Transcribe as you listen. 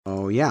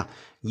Oh, yeah.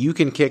 You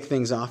can kick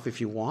things off if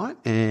you want,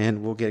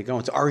 and we'll get it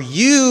going. So are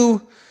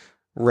you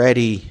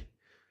ready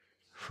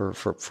for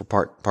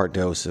part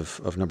dose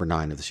of number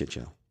 9 of the shit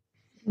show?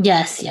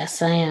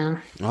 Yes, I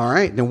am. All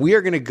right. Then we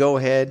are going to go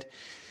ahead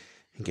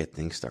and get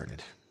things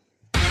started.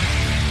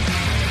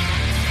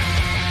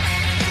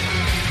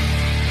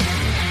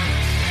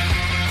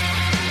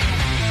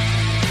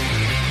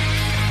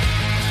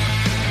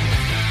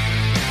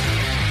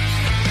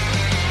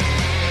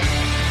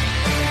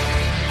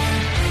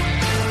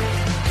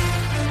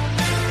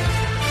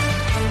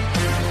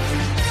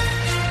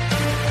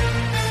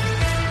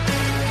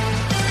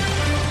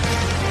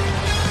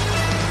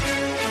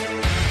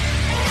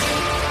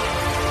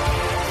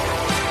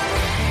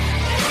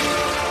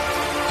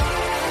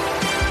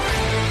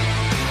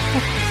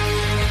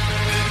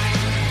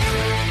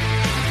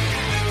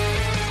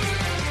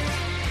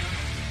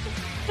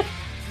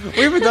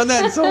 We haven't done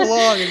that in so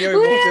long. And we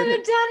haven't done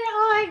it.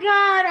 Oh my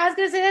God. I was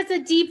going to say that's a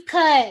deep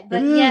cut,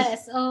 but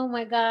yes. Oh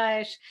my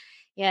gosh.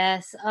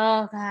 Yes.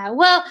 Oh God.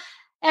 Well,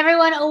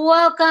 everyone,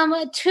 welcome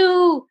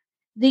to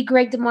the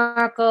Greg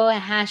DeMarco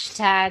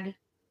hashtag.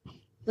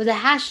 With a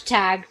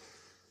hashtag.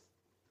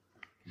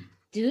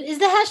 Is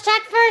the hashtag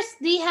first?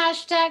 The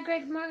hashtag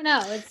Greg DeMarco? No,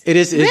 it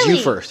is. It's really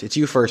you first. It's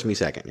you first, me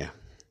second. Yeah.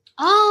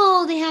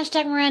 Oh, the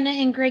hashtag Miranda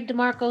and Greg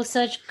DeMarco,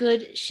 such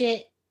good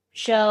shit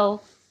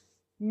show.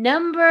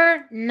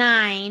 Number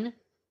 9,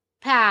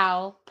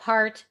 POW,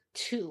 part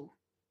 2.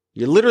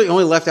 You literally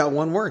only left out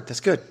one word.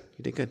 That's good.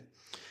 You did good.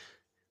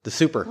 The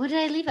super. What did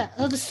I leave out?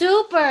 Oh, the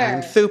super.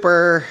 I'm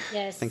super.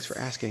 Yes. Thanks for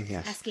asking.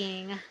 Yes.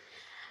 Asking.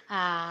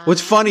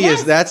 What's funny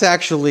is that's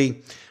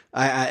actually,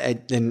 I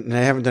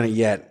haven't done it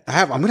yet.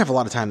 I'm going to have a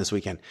lot of time this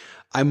weekend.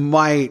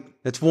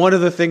 That's one of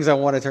the things I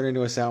want to turn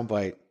into a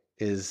soundbite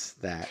is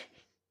that.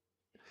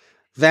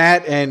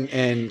 That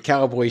and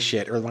cowboy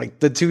shit are like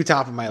the 2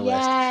 top of my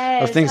list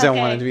of things I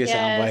wanted to be a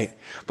soundbite.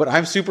 But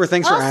I'm super.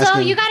 Thanks for asking. Also,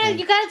 you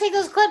gotta take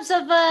those clips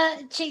of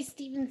Chase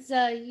Stevens'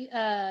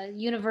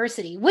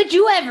 University. Would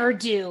you ever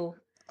do?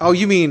 Oh,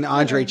 you mean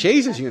Andre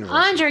Chase's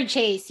University? Andre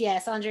Chase,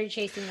 yes, Andre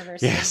Chase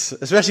University. Yes,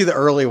 especially the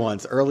early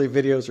ones. Early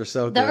videos are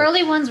so good. The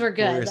early ones were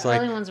good.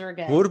 Early ones were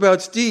good. What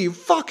about Steve?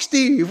 Fuck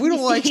Steve. We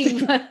don't like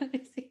Steve. I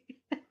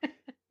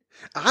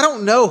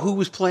don't know who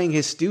was playing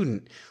his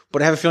student.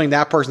 But I have a feeling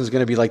that person is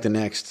going to be like the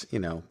next,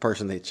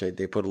 person they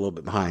put a little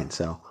bit behind.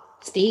 So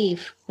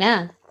Steve,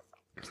 yeah,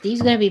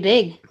 Steve's going to be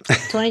big.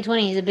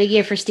 2020 is a big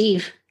year for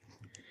Steve.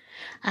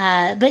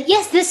 But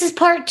yes, this is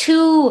part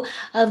 2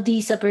 of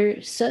the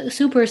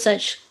super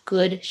such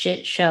good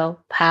shit show,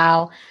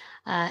 POW.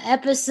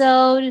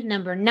 Episode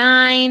number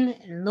 9,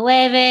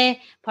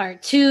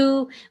 part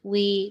 2.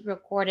 We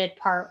recorded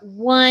part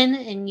 1,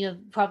 and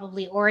you've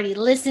probably already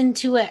listened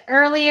to it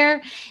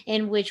earlier,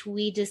 in which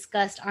we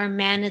discussed our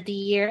Man of the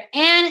Year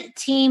and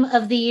Team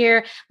of the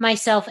Year,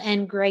 myself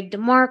and Greg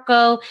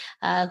DeMarco,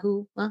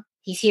 who, well,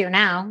 he's here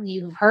now.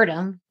 You've heard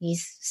him.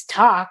 He's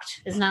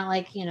talked. It's not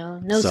like,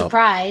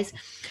 surprise.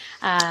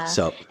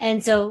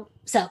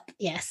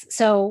 Yes.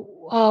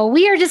 So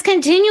we are just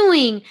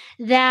continuing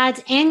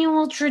that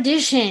annual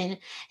tradition,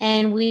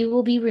 and we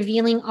will be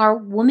revealing our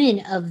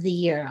Woman of the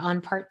Year on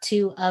part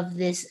 2 of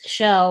this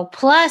show.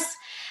 Plus,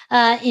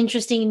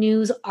 interesting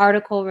news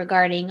article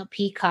regarding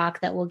Peacock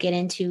that we'll get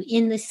into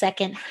in the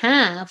second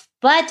half.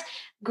 But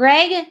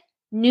Greg,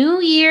 new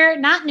year,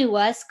 not new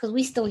us, because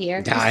we still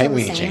here. We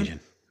ain't changing.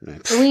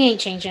 But we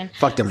ain't changing.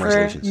 Fuck them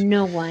resolutions.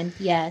 No one,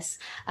 yes.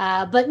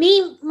 But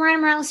me,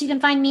 Miranda Morales, you can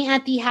find me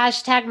at the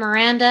hashtag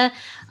Miranda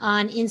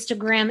on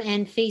Instagram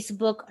and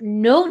Facebook,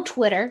 no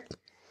Twitter.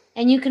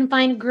 And you can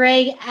find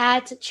Greg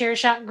at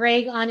Chairshot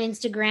Greg on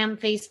Instagram,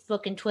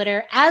 Facebook, and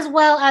Twitter, as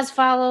well as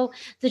follow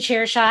the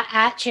Chairshot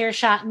at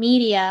Chairshot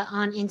Media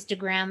on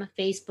Instagram,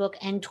 Facebook,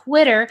 and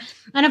Twitter.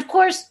 And of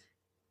course,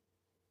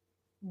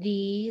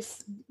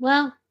 these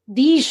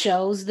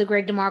shows, the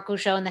Greg DeMarco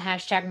Show and the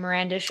hashtag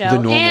Miranda Show, the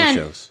normal and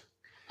shows,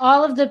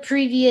 all of the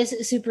previous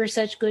Super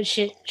Such Good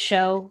Shit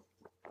Show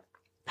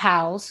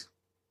pals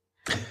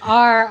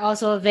are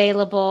also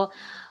available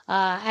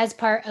as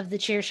part of the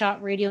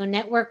Chairshot Radio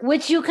Network,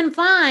 which you can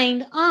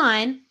find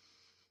on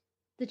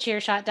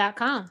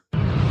thechairshot.com.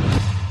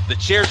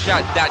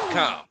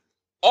 Thechairshot.com.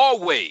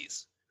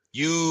 Always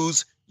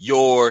use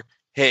your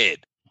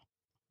head.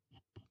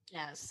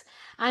 Yes.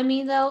 I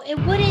mean, though, it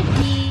wouldn't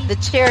be...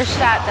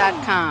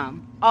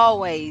 Thechairshot.com.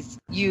 Always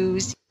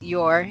use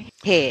your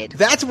head.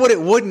 That's what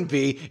it wouldn't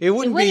be. It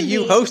wouldn't be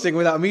you hosting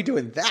without me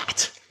doing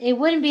that. It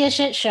wouldn't be a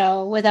shit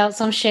show without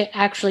some shit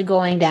actually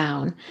going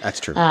down. That's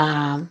true.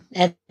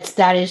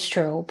 That is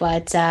true.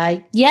 But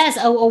yes,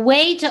 a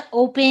way to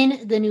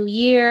open the new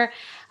year.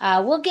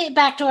 We'll get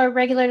back to our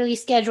regularly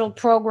scheduled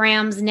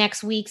programs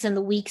next week's and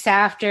the weeks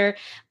after.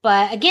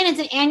 But again, it's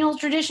an annual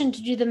tradition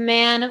to do the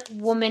Man,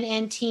 Woman,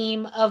 and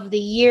Team of the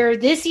Year.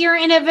 This year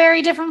in a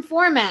very different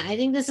format. I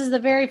think this is the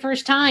very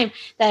first time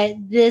that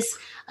these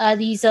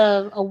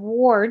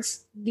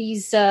awards,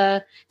 these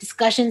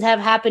discussions have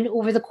happened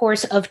over the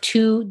course of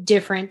 2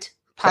 different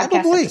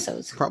podcast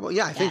episodes. Probably,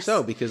 yeah, I think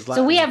so. Because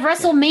so we have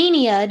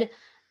WrestleMania'd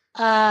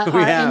our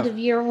end of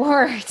year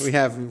awards. We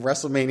have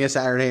WrestleMania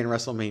Saturday and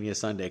WrestleMania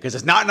Sunday because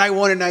it's not night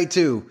 1 and night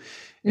 2.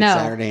 It's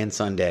Saturday and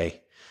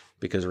Sunday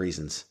because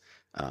reasons.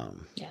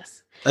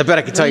 Yes. I bet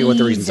I could tell you what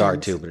the reasons are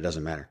too, but it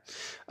doesn't matter.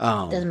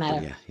 Doesn't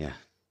matter. Yeah.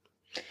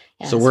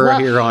 Yes. So we're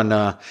here on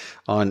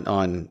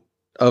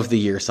of the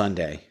year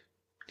Sunday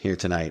here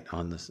tonight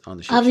on the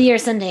show. Of the year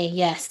Sunday,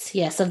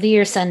 yes, of the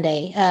year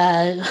Sunday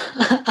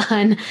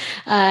on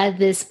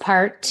this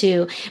part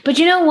 2. But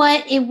you know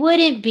what? It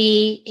wouldn't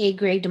be a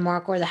Greg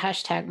DeMarco or the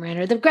hashtag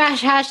Miranda. The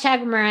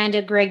hashtag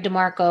Miranda, Greg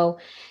DeMarco,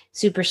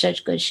 Super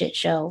Such Good Shit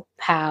Show,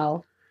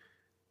 POW,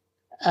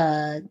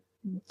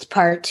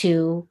 part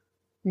 2,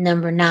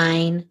 number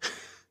 9.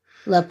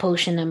 Love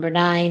Potion number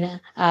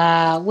 9.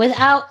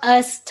 Without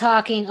us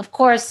talking, of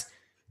course,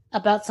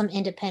 about some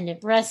independent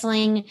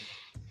wrestling,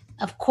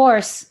 of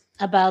course,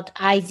 about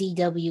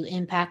IZW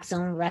Impact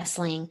Zone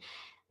Wrestling.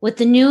 With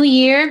the new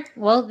year,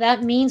 well,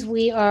 that means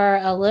we are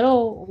a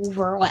little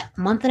over a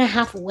month and a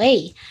half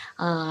away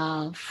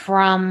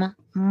from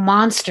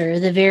Monster,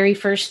 the very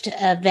first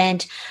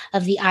event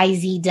of the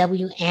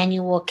IZW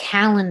annual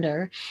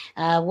calendar.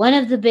 One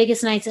of the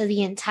biggest nights of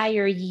the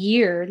entire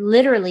year,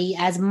 literally,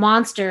 as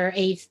Monster,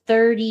 a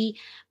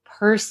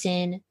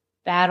 30-person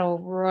battle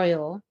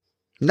royal.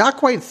 Not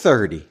quite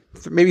 30,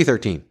 maybe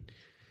 13.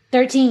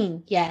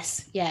 13,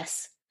 yes. Who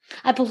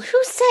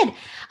said?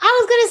 I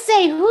was gonna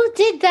say, who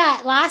did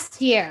that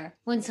last year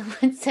when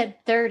someone said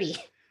 30?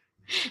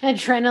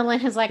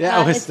 Adrenaline is like,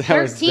 it's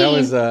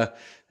 13.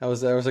 That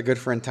was a good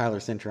friend, Tyler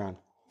Cintron.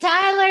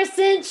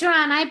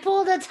 I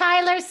pulled a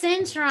Tyler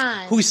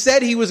Cintron. Who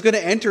said he was going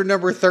to enter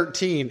number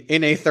 13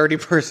 in a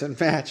 30-person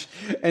match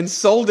and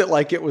sold it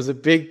like it was a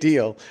big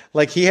deal.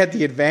 Like he had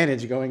the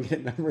advantage going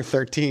in at number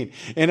 13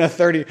 in a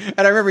 30. And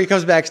I remember he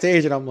comes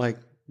backstage and I'm like,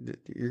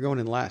 you're going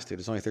in last, dude.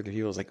 It's only 30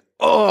 people. I was like,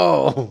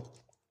 oh.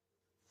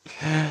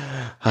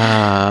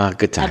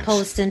 Good times. I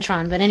post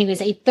Cintron. But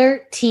anyways, a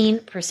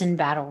 13-person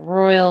battle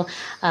royal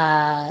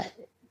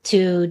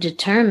to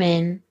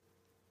determine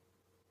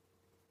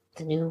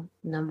the new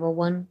number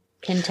 1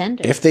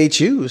 contender. If they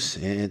choose.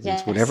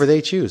 It's whatever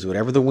they choose.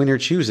 Whatever the winner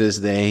chooses,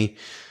 they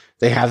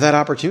have that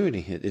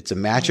opportunity. It's a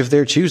match of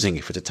their choosing.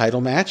 If it's a title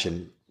match,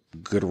 and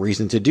good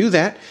reason to do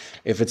that.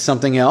 If it's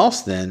something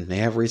else, then they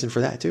have reason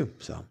for that too.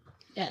 So.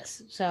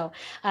 Yes. So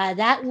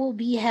that will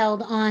be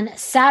held on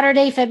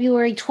Saturday,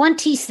 February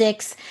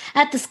 26th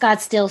at the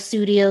Scottsdale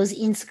Studios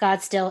in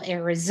Scottsdale,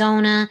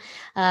 Arizona.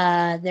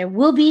 There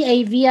will be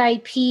a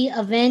VIP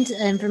event.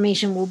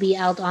 Information will be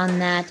out on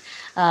that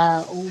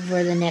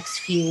over the next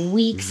few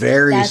weeks.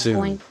 Very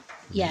soon.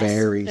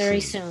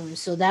 Very soon.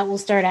 So that will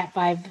start at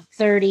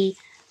 5:30.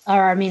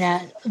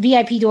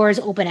 VIP doors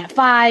open at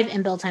 5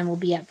 and bell time will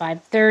be at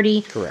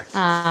 5:30. Correct.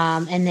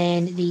 And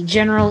then the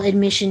general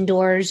admission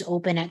doors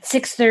open at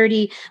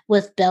 6:30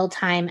 with bell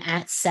time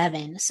at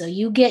 7. So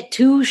you get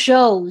 2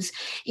 shows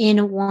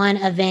in one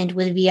event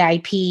with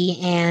VIP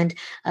and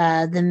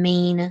the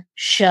main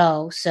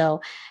show.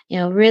 So,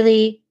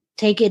 really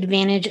take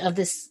advantage of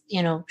this,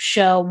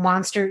 show.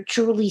 Monster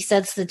truly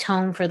sets the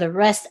tone for the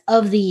rest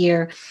of the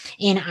year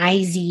in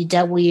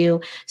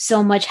IZW.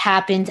 So much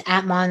happens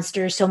at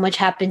Monster, so much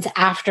happens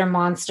after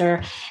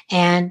Monster,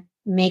 and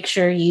make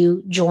sure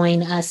you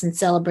join us and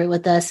celebrate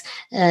with us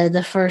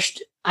the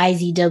first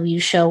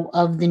IZW show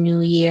of the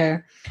new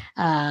year.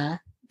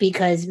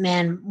 Because,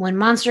 man, when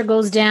Monster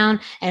goes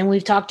down, and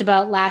we've talked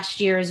about last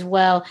year as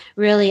well,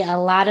 really a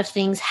lot of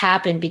things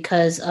happen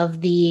because of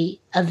the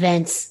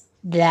events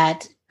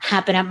that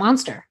happen at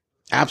Monster.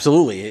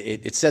 Absolutely.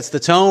 It sets the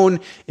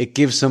tone. It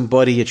gives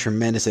somebody a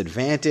tremendous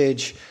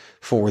advantage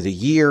for the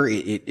year.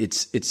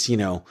 It's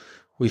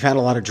we've had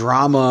a lot of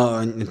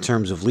drama in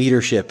terms of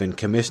leadership and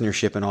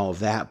commissionership and all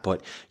of that,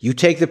 but you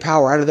take the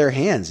power out of their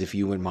hands if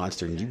you win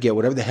Monster and you get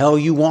whatever the hell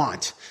you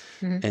want.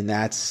 Mm-hmm. And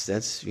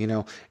that's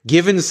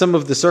given some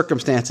of the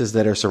circumstances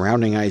that are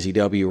surrounding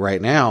IZW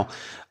right now,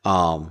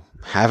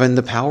 having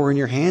the power in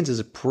your hands is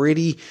a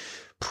pretty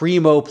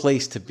primo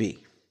place to be.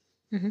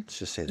 Mm-hmm. Let's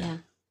just say that. Yeah.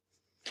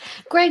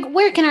 Greg,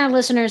 where can our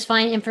listeners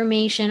find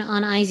information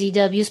on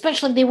IZW,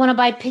 especially if they want to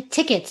buy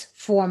tickets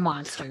for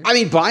Monster? I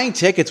mean, buying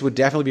tickets would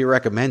definitely be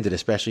recommended,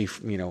 especially,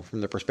 from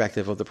the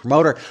perspective of the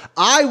promoter.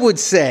 I would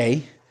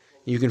say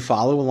you can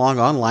follow along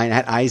online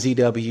at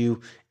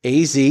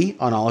IZWAZ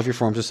on all of your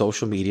forms of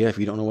social media. If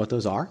you don't know what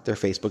those are, they're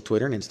Facebook,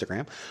 Twitter, and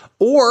Instagram.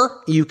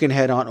 Or you can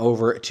head on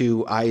over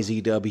to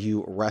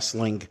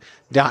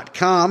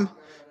IZWWrestling.com.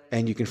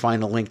 And you can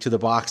find a link to the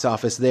box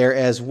office there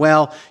as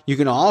well. You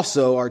can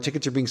also, our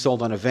tickets are being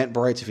sold on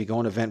Eventbrite. So if you go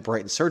on Eventbrite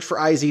and search for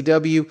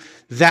IZW,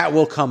 that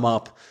will come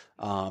up.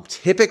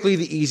 Typically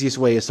the easiest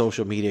way is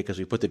social media because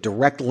we put the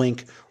direct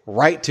link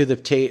right to the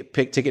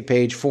ticket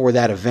page for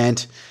that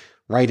event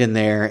right in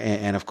there.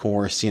 And of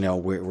course,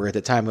 we're at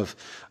the time of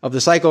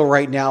the cycle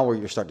right now where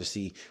you're starting to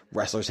see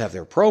wrestlers have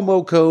their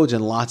promo codes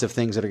and lots of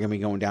things that are going to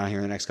be going down here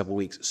in the next couple of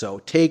weeks. So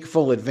take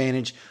full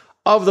advantage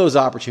of those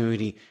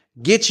opportunities.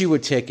 Get you a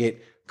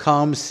ticket.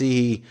 Come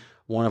see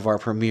one of our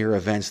premier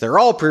events. They're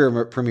all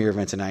premier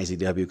events in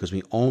IZW because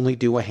we only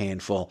do a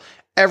handful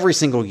every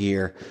single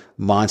year.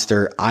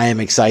 Monster. I am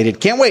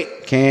excited. Can't wait.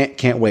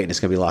 Can't wait. And it's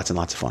going to be lots and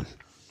lots of fun.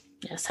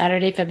 Yeah,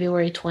 Saturday,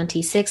 February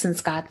 26th in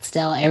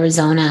Scottsdale,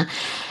 Arizona.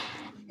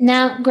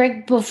 Now,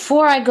 Greg,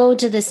 before I go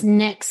to this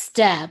next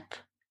step,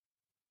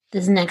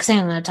 this next thing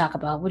I'm going to talk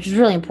about, which is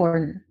really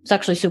important. It's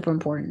actually super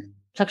important.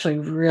 It's actually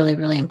really,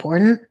 really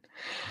important.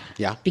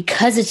 Yeah.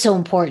 Because it's so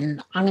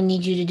important, I'm going to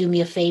need you to do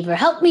me a favor.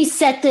 Help me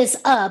set this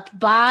up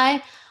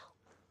by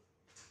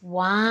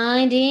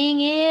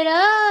winding it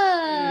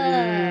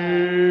up.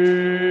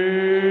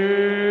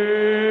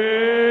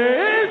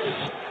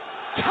 It's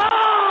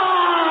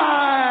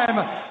time!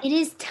 It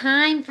is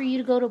time for you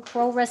to go to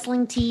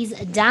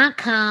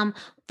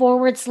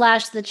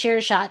prowrestlingtees.com/the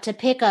chair shot to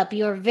pick up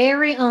your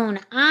very own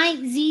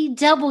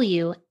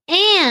IZW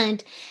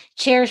and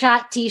chair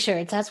shot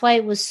t-shirts. That's why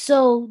it was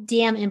so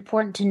damn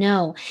important to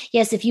know.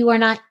 Yes, if you are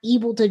not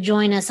able to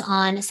join us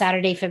on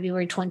Saturday,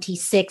 February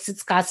 26th at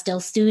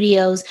Scottsdale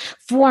Studios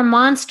for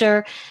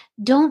Monster,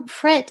 don't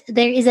fret.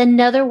 There is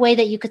another way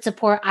that you could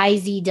support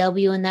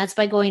IZW, and that's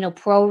by going to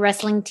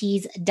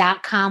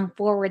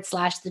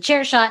prowrestlingtees.com/the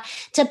chair shot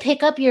to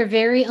pick up your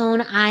very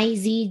own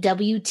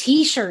IZW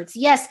t-shirts.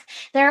 Yes,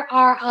 there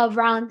are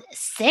around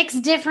 6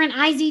 different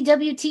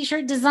IZW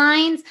t-shirt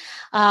designs,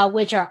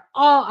 which are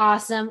all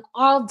awesome,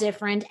 all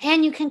different,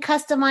 and you can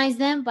customize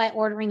them by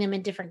ordering them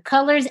in different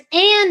colors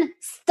and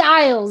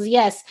styles.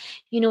 Yes,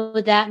 you know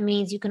what that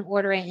means. You can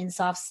order it in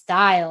soft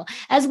style,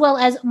 as well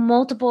as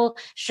multiple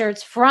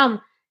shirts from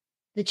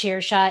the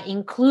chair shot,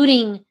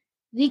 including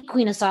the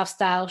Queen of Soft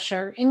Style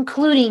shirt,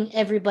 including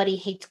Everybody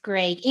Hates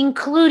Greg,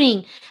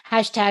 including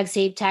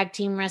 #Save Tag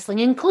Team Wrestling,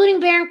 including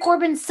Baron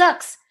Corbin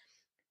Sucks,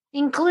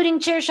 including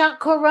Chair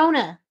Shot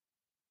Corona.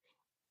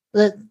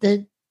 Not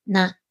the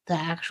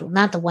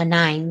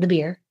 19, the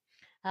beer.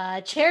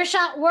 Chair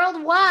Shot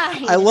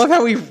Worldwide. I love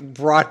how we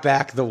brought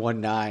back the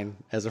 19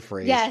 as a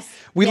phrase. Yes.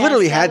 We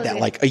literally that had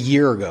that like a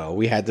year ago.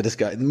 We had the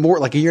discussion, more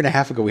like a year and a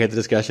half ago, we had the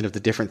discussion of the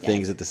different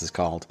things that this is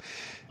called.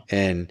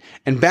 And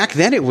back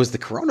then it was the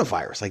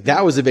coronavirus. Like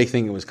that was a big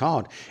thing it was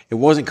called. It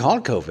wasn't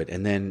called COVID.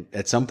 And then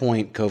at some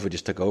point COVID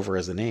just took over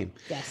as the name.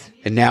 Yes.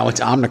 And now it's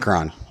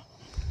Omicron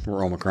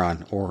or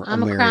Omicron or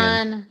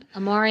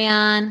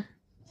Omarion.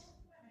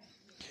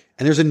 And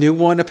there's a new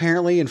one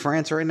apparently in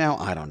France right now.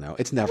 I don't know.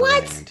 It's never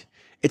going to end.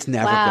 It's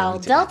never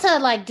going to Delta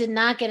end. did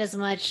not get as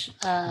much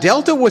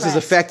Delta was press.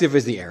 as effective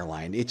as the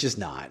airline. It's just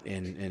not.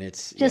 And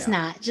it's just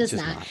not.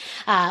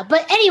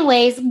 But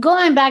anyways,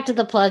 going back to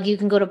the plug, you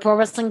can go to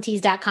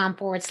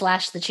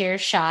prowrestlingtees.com/the chair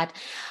shot.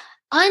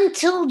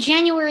 Until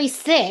January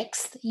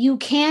 6th, you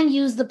can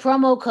use the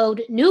promo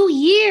code New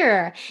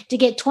Year to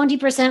get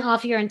 20%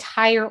 off your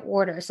entire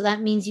order. So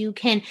that means you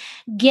can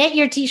get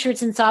your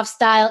t-shirts in soft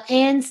style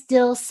and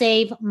still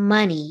save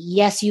money.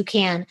 Yes, you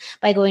can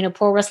by going to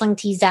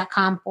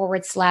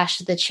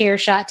prowrestlingtees.com/the chair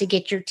shot to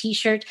get your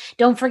t-shirt.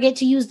 Don't forget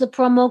to use the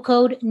promo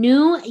code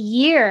New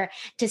Year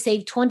to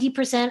save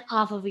 20%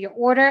 off of your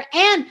order.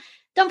 And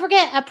don't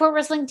forget, at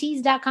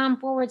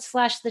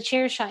prowrestlingtees.com/the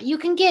chair shot, you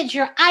can get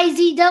your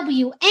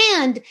IZW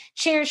and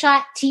chair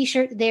shot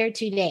t-shirt there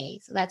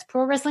today. So that's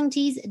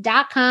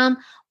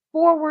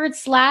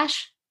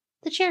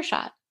prowrestlingtees.com/the chair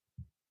shot.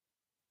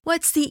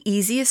 What's the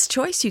easiest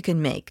choice you can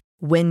make?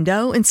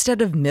 Window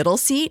instead of middle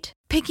seat?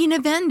 Picking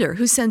a vendor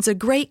who sends a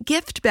great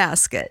gift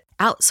basket?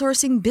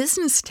 Outsourcing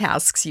business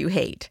tasks you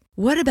hate?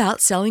 What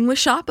about selling with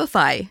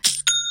Shopify?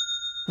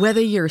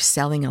 Whether you're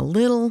selling a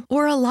little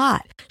or a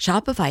lot,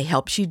 Shopify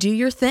helps you do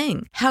your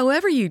thing,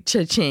 however you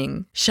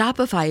cha-ching.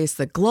 Shopify is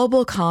the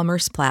global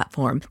commerce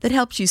platform that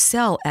helps you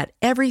sell at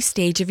every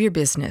stage of your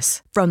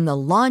business. From the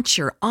launch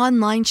your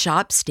online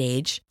shop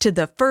stage to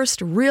the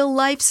first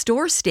real-life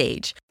store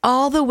stage,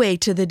 all the way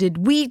to the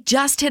did we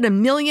just hit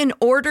 1 million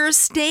orders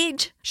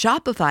stage.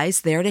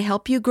 Shopify's there to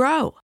help you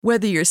grow.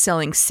 Whether you're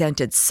selling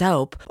scented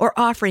soap or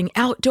offering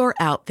outdoor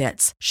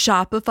outfits,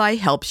 Shopify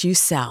helps you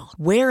sell.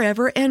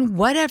 Wherever and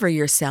whatever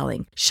you're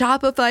selling,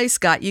 Shopify's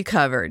got you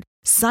covered.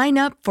 Sign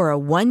up for a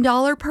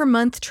 $1 per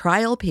month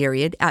trial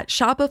period at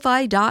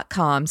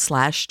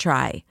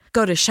shopify.com/try.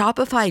 Go to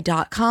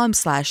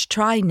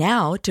shopify.com/try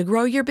now to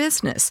grow your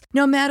business,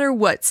 no matter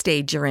what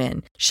stage you're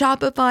in.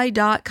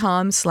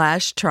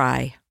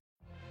 Shopify.com/try.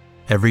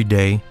 Every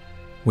day,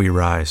 we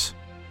rise,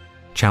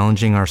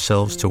 challenging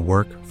ourselves to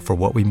work for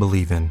what we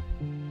believe in.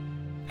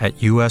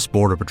 At U.S.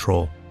 Border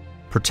Patrol,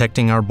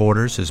 protecting our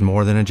borders is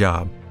more than a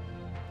job.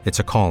 It's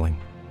a calling.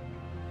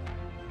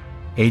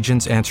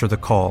 Agents answer the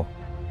call,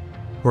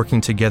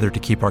 working together to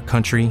keep our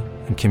country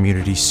and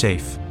communities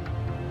safe.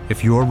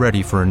 If you're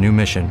ready for a new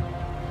mission,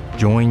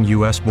 join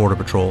U.S. Border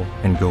Patrol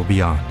and go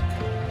beyond.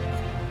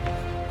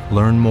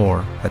 Learn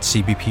more at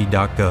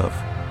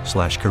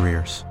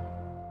cbp.gov/careers.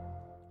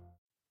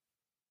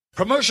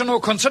 Promotional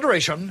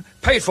consideration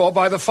paid for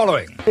by the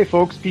following. Hey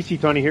folks,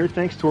 PC Tony here.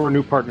 Thanks to our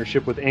new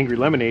partnership with Angry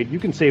Lemonade, you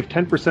can save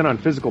 10% on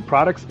physical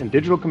products and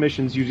digital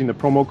commissions using the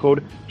promo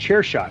code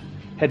ChairShot.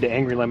 Head to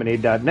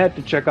angrylemonade.net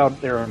to check out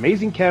their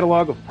amazing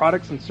catalog of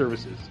products and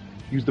services.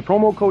 Use the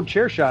promo code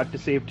ChairShot to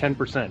save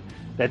 10%.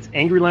 That's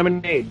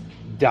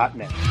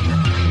angrylemonade.net.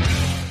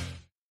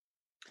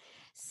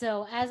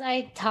 So, as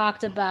I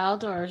talked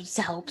about or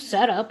helped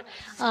set up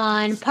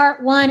on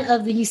part 1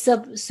 of the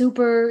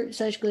Super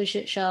Such Good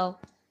Shit Show,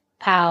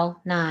 POW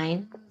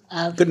 9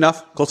 of Good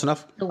enough. Close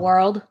enough. the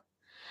world,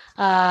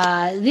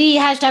 the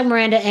hashtag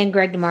Miranda and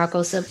Greg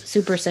DeMarco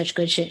Super Such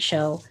Good Shit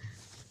Show,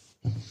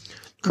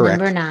 Correct.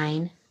 number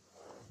 9,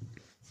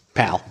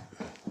 POW.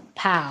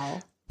 POW,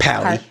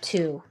 Pally. part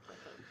 2.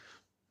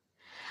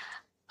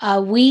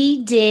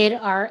 We did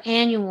our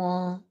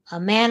annual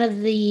Man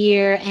of the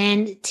Year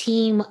and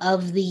Team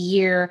of the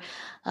Year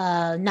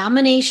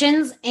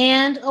nominations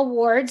and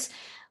awards,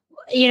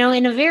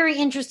 in a very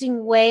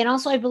interesting way. And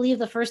also, I believe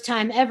the first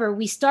time ever,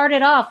 we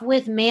started off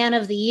with Man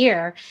of the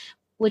Year,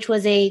 which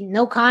was a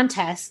no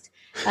contest,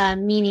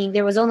 meaning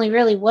there was only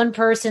really one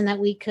person that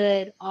we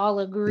could all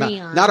agree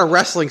on. Not a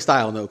wrestling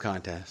style no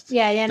contest.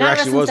 Yeah, not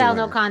wrestling style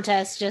no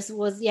contest. Just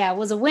was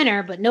a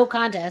winner, but no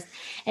contest.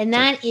 And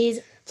that is...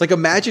 It's like,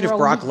 imagine if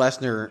Brock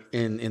Lesnar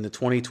in the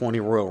 2020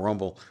 Royal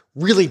Rumble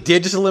really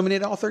did just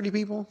eliminate all 30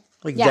 people.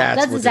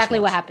 That's exactly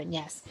what happened.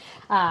 Yes.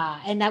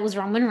 And that was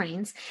Roman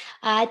Reigns.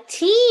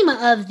 Team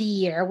of the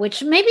Year,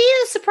 which maybe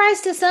is a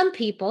surprise to some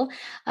people,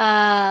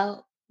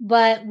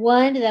 but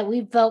one that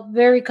we felt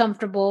very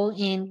comfortable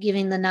in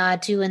giving the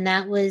nod to, and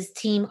that was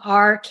Team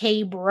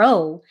RK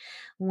Bro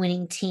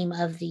winning Team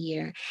of the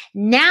Year.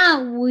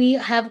 Now we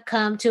have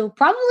come to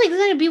probably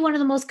going to be one of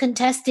the most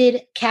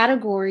contested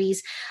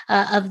categories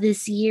of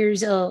this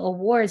year's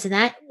awards, and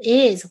that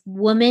is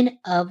Woman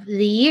of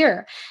the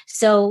Year.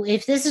 So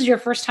if this is your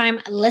first time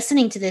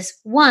listening to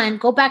this,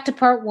 go back to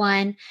part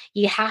 1.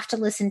 You have to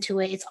listen to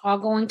it. It's all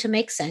going to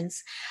make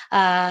sense.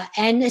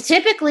 And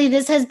typically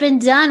this has been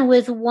done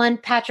with one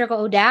Patrick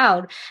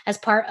O'Dowd as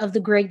part of the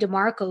Greg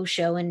DeMarco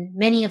show in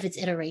many of its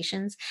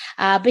iterations.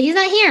 But he's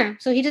not here,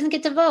 so he doesn't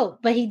get to vote.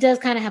 But he does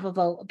kind of have a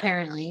vote,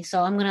 apparently.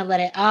 So I'm going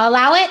to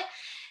allow it.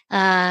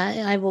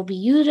 I will be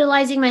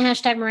utilizing my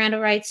hashtag Miranda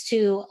rights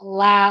to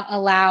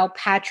allow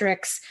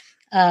Patrick's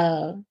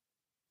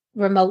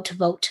remote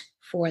vote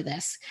for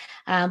this.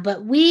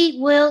 But we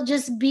will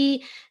just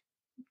be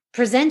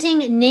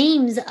presenting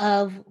names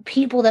of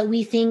people that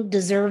we think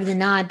deserve the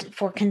nod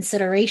for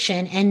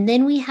consideration. And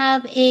then we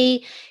have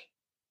a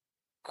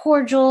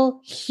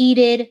cordial,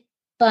 heated,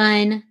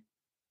 fun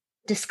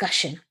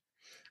discussion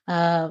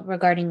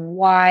regarding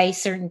why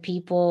certain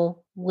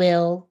people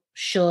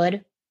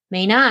should,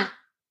 may not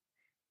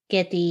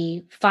get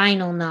the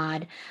final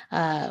nod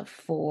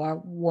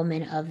for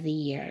Woman of the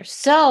Year.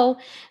 So,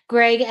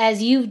 Greg,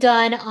 as you've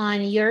done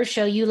on your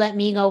show, you let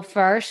me go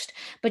first,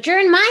 but you're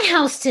in my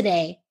house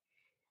today.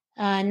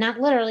 Not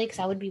literally, because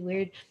that would be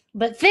weird,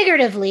 but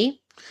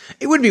figuratively.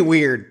 It would be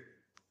weird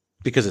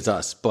because it's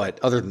us, but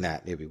other than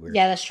that, it'd be weird.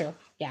 Yeah, that's true.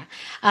 Yeah.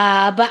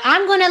 But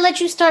I'm going to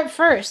let you start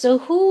first. So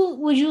who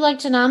would you like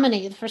to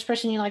nominate? The first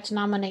person you'd like to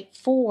nominate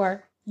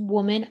for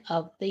Woman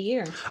of the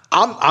Year?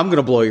 I'm going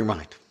to blow your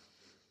mind.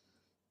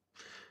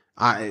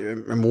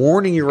 I'm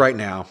warning you right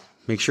now.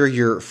 Make sure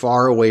you're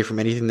far away from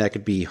anything that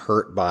could be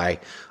hurt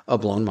by a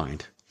blown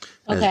mind.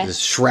 Okay. There's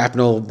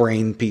shrapnel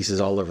brain pieces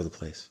all over the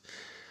place.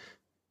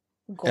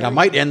 Gorgeous. And I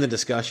might end the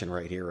discussion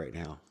right here, right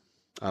now.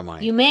 I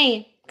might. You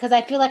may, because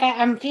I feel like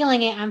I'm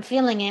feeling it. I'm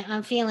feeling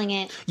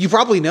it. You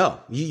probably know.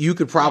 You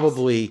could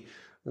probably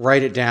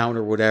write it down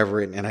or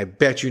whatever, and I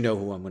bet you know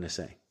who I'm going to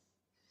say.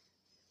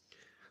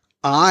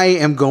 I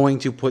am going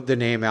to put the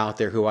name out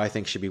there who I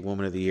think should be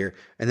Woman of the Year,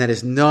 and that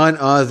is none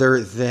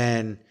other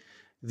than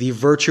the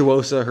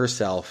virtuosa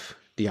herself,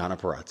 Deonna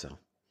Purrazzo.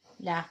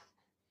 Yeah.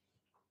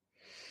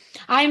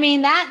 I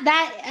mean,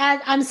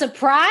 that I'm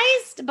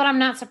surprised, but I'm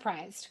not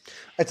surprised.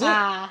 That's it.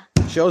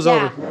 Show's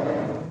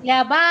over.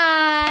 Yeah,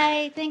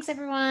 bye. Thanks,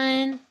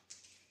 everyone.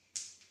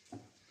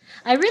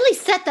 I really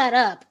set that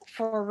up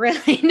for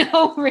really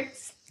no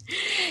reason.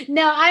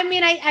 No, I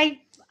mean,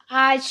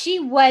 she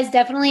was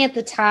definitely at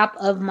the top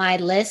of my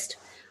list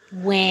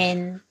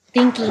when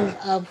thinking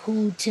of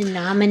who to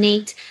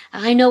nominate.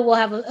 I know we'll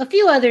have a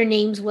few other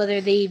names, whether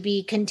they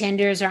be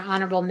contenders or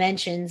honorable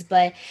mentions,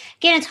 but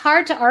again, it's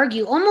hard to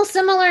argue. Almost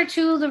similar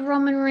to the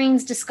Roman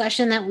Reigns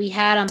discussion that we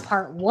had on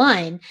part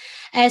 1,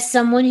 as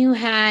someone who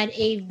had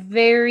a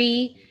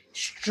very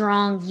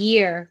strong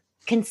year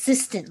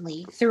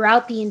consistently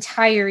throughout the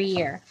entire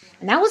year.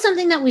 And that was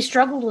something that we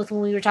struggled with when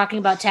we were talking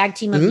about Tag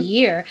Team of the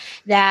Year,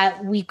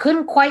 that we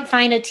couldn't quite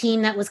find a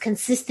team that was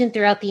consistent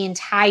throughout the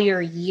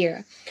entire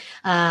year.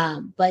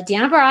 But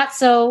Deonna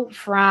Purrazzo,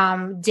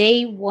 from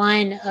day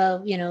one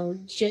of,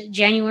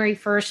 January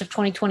 1st of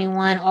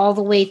 2021 all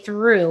the way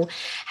through,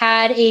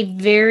 had a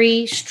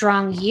very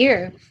strong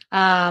year.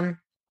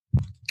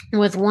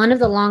 With one of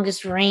the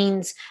longest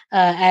reigns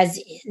as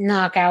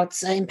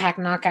Impact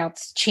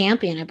Knockouts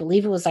champion. I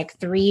believe it was like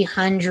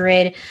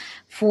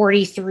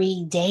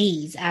 343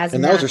 days as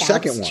and that was her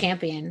second one.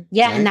 Champion.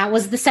 Yeah, right? And that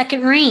was the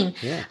second reign.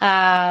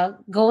 Yeah.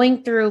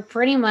 Going through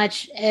pretty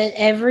much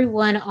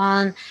everyone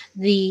on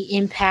the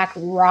Impact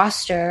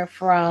roster,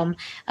 from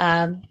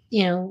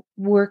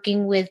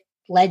working with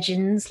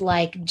legends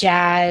like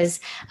Jazz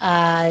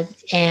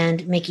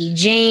and Mickey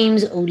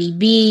James,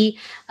 ODB,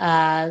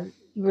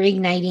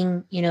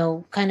 reigniting,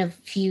 kind of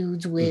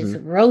feuds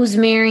with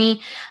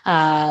Rosemary,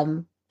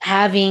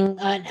 having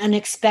an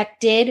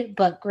unexpected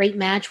but great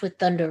match with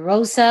Thunder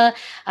Rosa,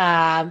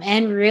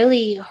 and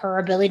really her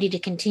ability to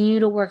continue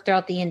to work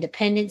throughout the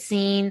independent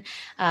scene,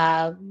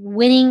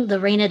 winning the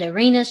Reina de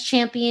Reinas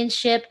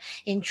championship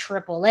in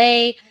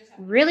AAA,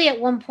 really at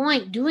one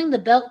point doing the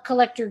belt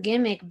collector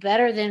gimmick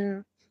better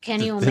than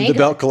Kenny Omega. The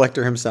belt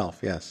collector himself,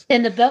 yes.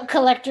 And the belt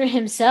collector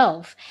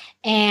himself.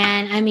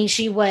 And I mean,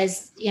 she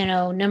was,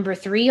 number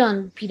 3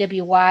 on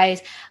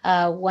PWI's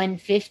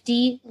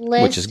 150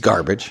 list. Which is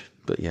garbage,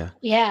 but yeah.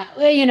 Yeah.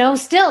 Well,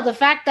 still the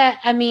fact that,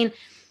 I mean,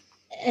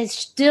 it's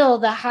still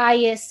the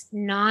highest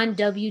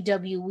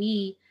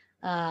non-WWE.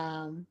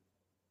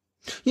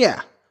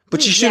 Yeah.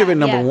 But she should have been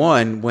number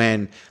 1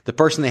 when the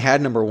person they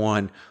had number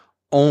 1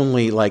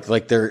 only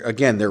like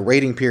their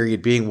rating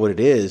period being what it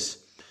is,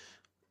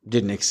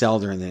 didn't excel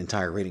during the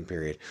entire rating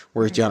period,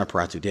 whereas Gianna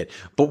Perazzo did.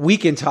 But we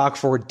can talk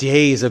for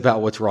days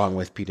about what's wrong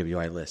with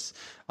PWI lists.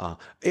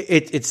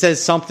 It says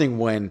something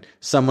when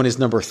someone is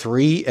number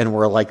 3 and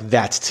we're like,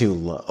 that's too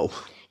low.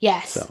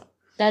 Yes, so.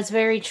 That's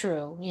very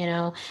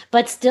true,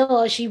 But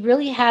still, she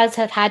really have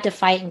had to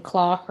fight and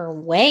claw her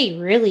way,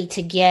 really,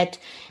 to get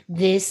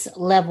this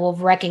level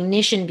of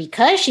recognition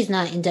because she's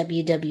not in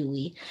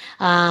WWE.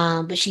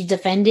 But she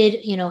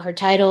defended, her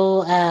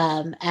title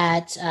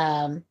at...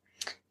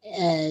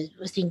 I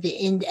think the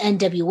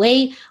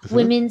NWA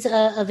women's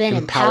event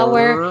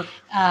Empower.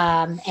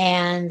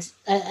 And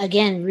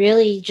again,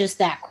 really just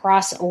that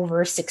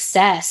crossover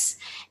success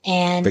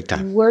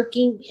and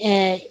working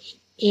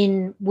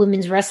in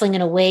women's wrestling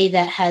in a way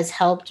that has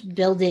helped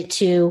build it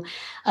to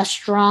a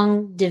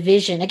strong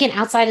division, again,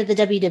 outside of the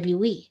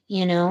WWE,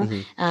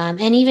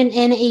 and even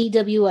in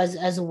AEW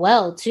as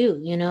well,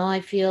 too. I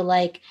feel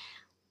like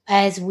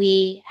as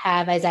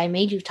I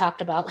made you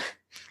talked about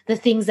the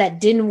things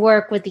that didn't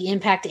work with the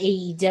Impact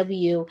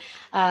AEW,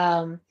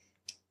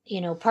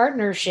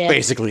 partnership.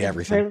 Basically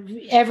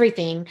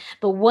everything.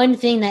 But one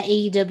thing that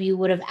AEW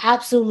would have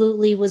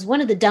absolutely was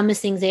one of the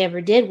dumbest things they ever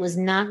did was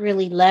not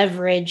really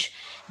leverage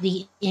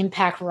the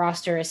Impact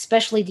roster,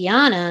 especially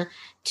Diana,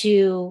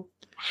 to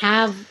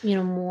have,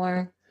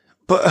 more.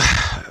 But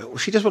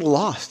she just would have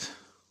lost.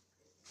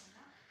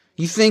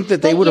 You think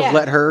that they would have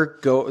let her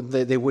go?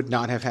 They would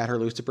not have had her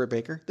lose to Britt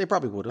Baker. They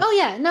probably would have. Oh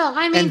yeah, no,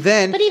 I mean, and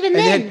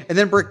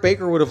then Britt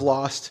Baker would have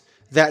lost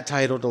that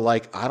title to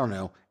I don't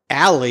know,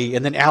 Allie,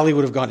 and then Allie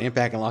would have gone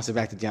Impact and lost it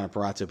back to Gianna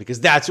Perazzo because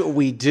that's what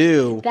we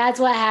do. That's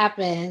what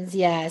happens.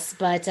 Yes,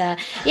 but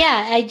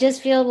I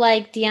just feel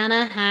like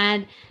Diana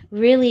had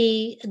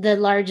really the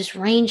largest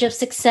range of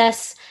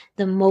success,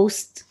 the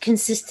most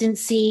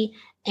consistency,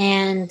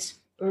 and.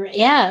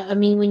 Yeah, I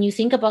mean, when you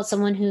think about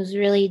someone who's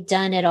really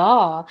done it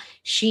all,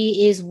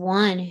 she is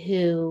one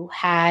who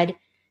had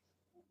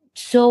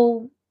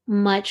so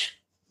much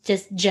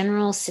just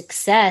general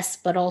success,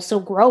 but also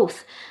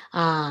growth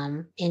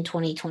in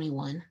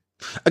 2021.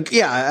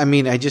 Yeah, I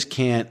mean, I just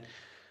can't.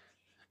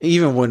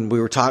 Even when we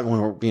were talking,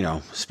 when we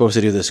were, supposed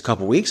to do this a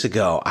couple weeks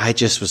ago, I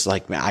just was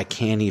like, man, I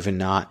can't even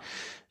not,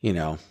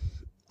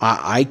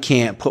 I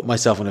can't put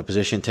myself in a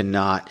position to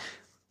not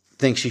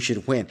think she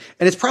should win.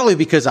 And it's probably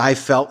because I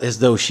felt as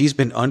though she's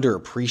been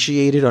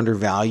underappreciated,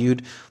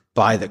 undervalued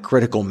by the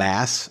critical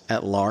mass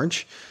at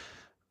large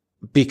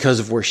because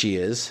of where she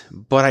is.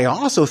 But I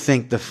also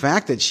think the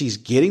fact that she's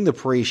getting the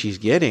praise she's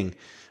getting,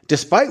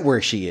 despite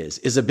where she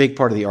is a big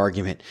part of the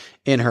argument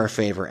in her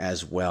favor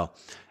as well.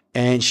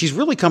 And she's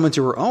really coming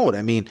to her own.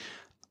 I mean,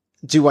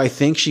 do I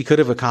think she could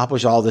have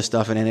accomplished all this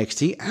stuff in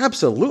NXT?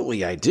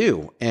 Absolutely, I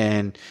do.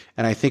 And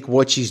I think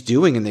what she's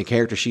doing and the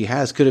character she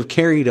has could have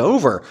carried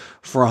over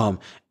from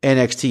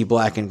NXT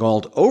Black and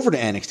Gold over to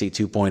NXT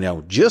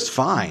 2.0 just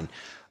fine.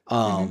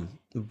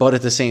 But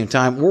at the same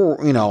time, we're,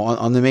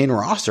 on the main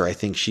roster, I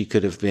think she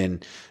could have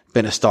been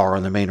a star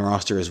on the main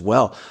roster as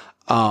well.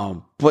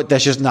 But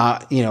that's just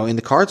not, in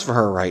the cards for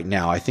her right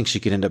now. I think she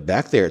could end up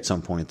back there at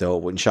some point, though.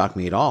 It wouldn't shock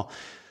me at all.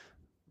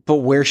 But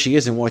where she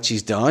is and what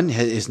she's done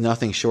is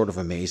nothing short of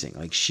amazing.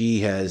 Like, she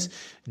has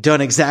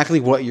done exactly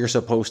what you're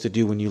supposed to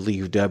do when you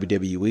leave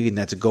WWE, and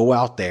that's go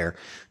out there,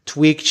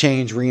 tweak,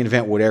 change,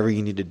 reinvent whatever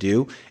you need to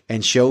do,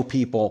 and show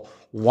people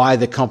why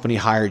the company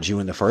hired you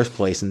in the first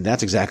place. And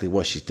that's exactly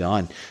what she's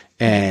done.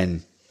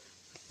 And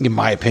in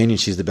my opinion,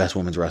 she's the best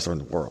women's wrestler in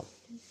the world.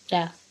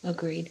 Yeah,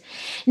 agreed.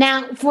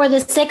 Now, for the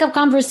sake of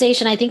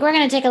conversation, I think we're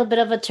going to take a bit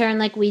of a turn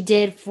like we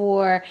did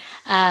for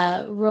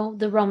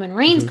the Roman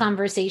Reigns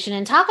conversation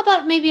and talk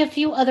about maybe a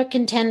few other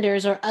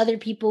contenders or other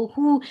people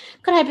who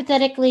could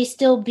hypothetically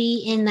still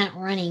be in that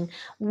running.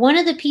 One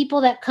of the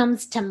people that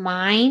comes to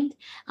mind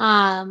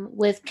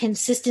with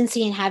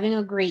consistency and having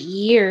a great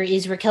year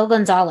is Raquel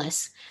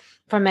Gonzalez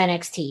from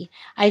NXT.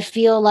 I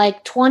feel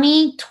like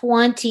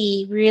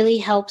 2020 really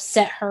helped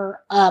set her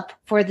up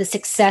for the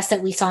success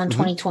that we saw in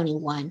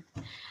 2021.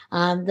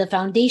 The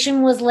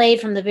foundation was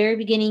laid from the very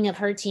beginning of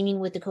her teaming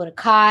with Dakota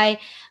Kai,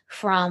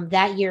 from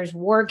that year's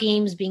War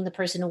Games being the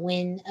person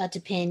to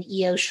pin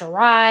Io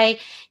Shirai,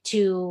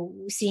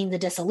 to seeing the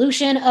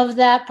dissolution of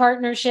that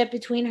partnership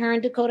between her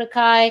and Dakota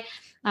Kai.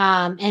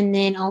 And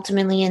then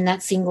ultimately in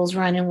that singles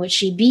run in which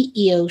she beat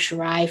Io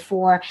Shirai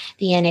for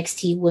the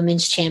NXT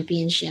Women's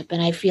Championship.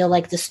 And I feel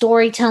like the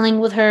storytelling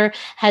with her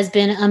has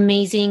been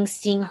amazing,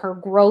 seeing her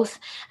growth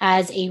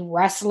as a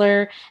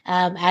wrestler,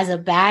 as a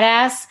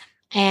badass,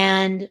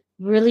 and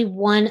really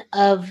one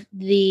of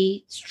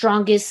the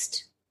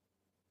strongest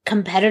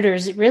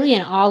competitors really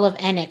in all of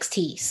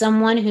NXT.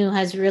 Someone who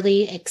has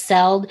really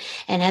excelled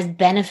and has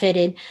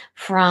benefited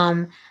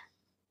from,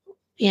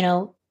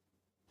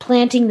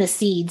 planting the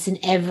seeds in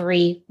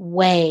every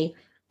way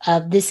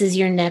of this is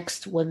your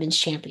next women's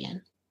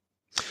champion.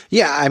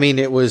 Yeah, I mean,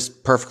 it was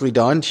perfectly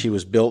done. She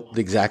was built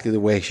exactly the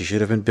way she should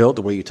have been built,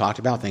 the way you talked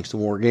about, thanks to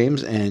War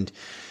Games, and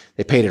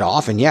they paid it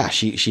off. And yeah,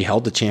 she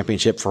held the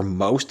championship for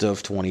most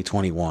of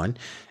 2021.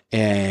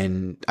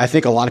 And I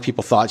think a lot of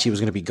people thought she was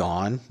going to be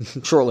gone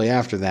shortly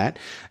after that.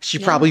 She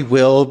probably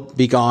will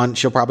be gone.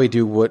 She'll probably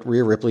do what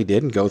Rhea Ripley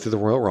did and go through the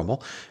Royal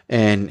Rumble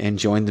and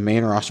join the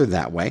main roster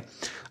that way.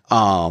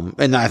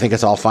 And I think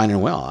it's all fine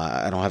and well.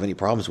 I don't have any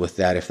problems with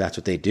that if that's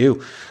what they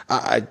do,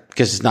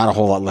 because it's not a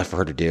whole lot left for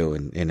her to do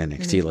in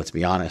NXT, let's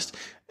be honest.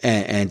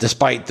 And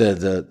despite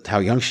the how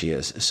young she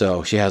is,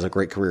 so she has a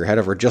great career ahead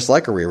of her, just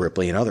like Rhea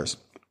Ripley and others.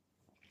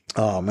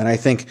 And I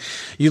think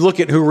you look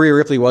at who Rhea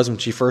Ripley was when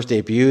she first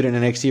debuted in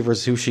NXT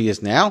versus who she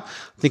is now.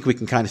 I think we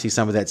can kind of see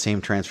some of that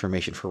same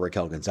transformation for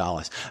Raquel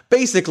Gonzalez.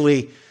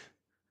 Basically,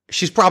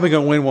 she's probably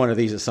going to win one of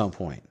these at some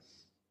point.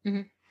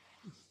 Mm-hmm.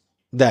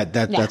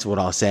 That's what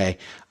I'll say.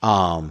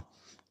 And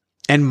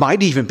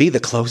might even be the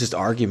closest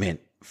argument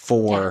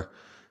for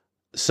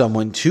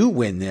someone to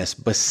win this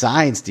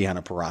besides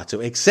Deonna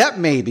Purrazzo, except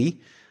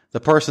maybe the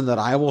person that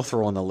I will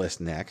throw on the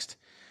list next.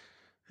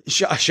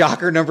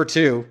 Shocker number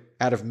 2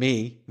 out of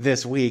me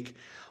this week.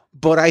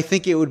 But I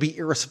think it would be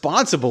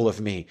irresponsible of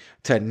me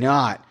to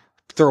not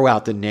throw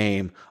out the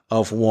name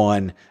of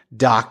one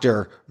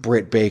Dr.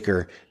 Britt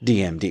Baker,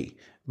 DMD,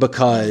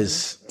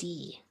 because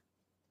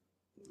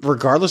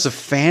regardless of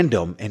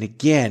fandom, and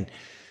again,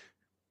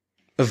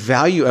 a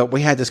value,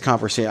 we had this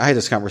conversation. I had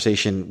this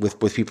conversation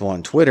with people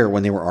on Twitter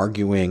when they were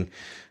arguing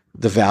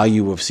the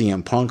value of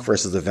CM Punk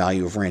versus the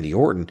value of Randy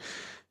Orton.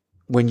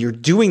 When you're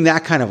doing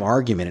that kind of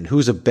argument and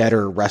who's a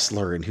better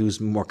wrestler and who's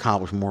more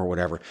accomplished, more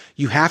whatever,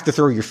 you have to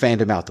throw your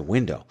fandom out the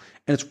window.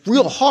 And it's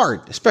real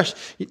hard,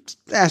 especially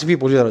asking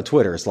people to do that on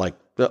Twitter. It's like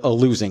a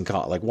losing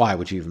cause. Like, why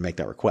would you even make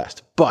that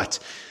request? But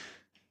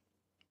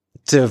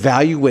to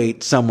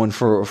evaluate someone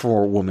for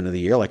Woman of the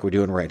Year, like we're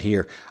doing right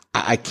here,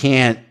 I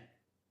can't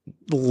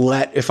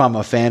let, if I'm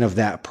a fan of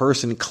that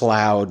person,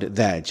 cloud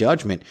that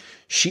judgment.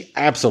 She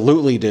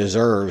absolutely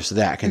deserves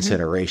that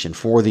consideration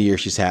for the year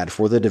she's had,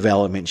 for the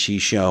development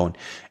she's shown,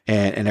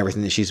 and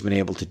everything that she's been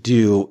able to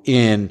do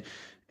in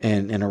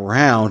and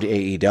around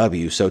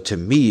AEW. So to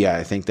me,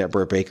 I think that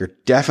Britt Baker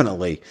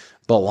definitely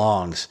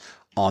belongs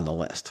on the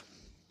list.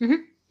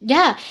 Mm-hmm.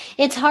 Yeah,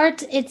 it's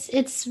hard.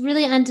 It's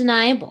really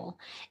undeniable.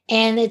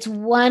 And it's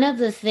one of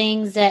the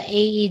things that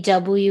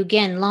AEW,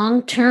 again,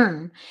 long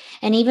term,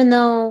 and even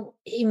though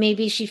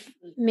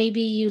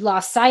maybe you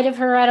lost sight of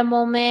her at a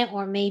moment,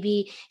 or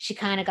maybe she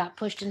kind of got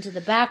pushed into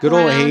the background.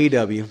 Good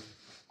old AEW.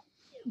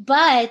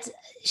 But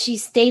she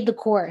stayed the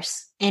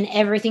course and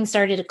everything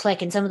started to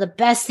click. And some of the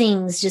best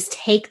things just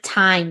take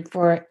time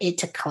for it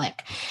to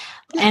click.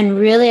 And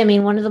really, I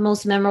mean, one of the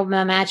most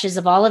memorable matches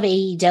of all of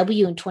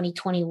AEW in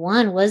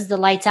 2021 was the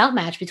Lights Out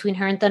match between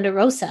her and Thunder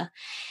Rosa.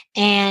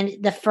 And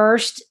the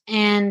first,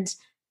 and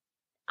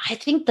I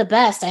think the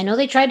best. I know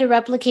they tried to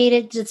replicate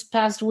it this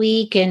past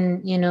week,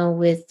 and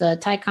with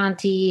Ty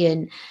Conti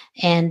and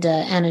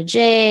Anna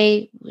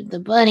Jay, with the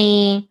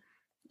Bunny,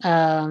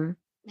 and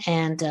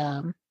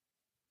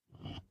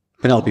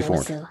Penelope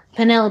Ford.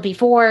 Penelope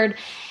Ford,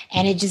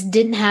 and it just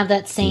didn't have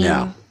that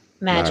same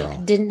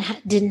magic.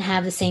 Didn't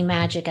have the same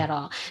magic at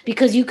all,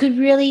 because you could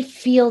really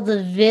feel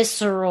the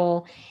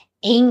visceral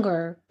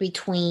anger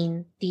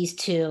between these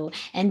two,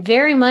 and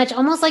very much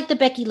almost like the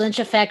Becky Lynch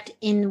effect,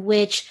 in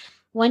which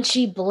when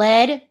she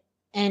bled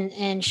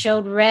and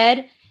showed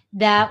red,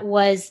 that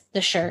was the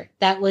shirt,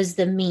 that was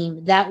the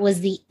meme, that was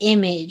the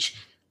image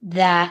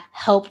that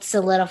helped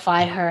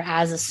solidify her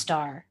as a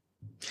star.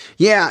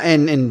 Yeah,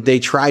 and they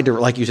tried to,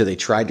 like you said, they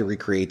tried to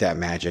recreate that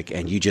magic,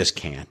 and you just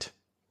can't.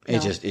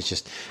 It's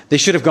just they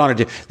should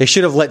have they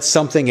should have let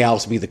something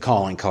else be the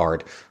calling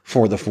card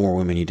for the 4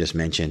 women you just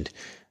mentioned.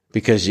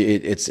 Because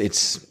it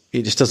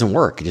just doesn't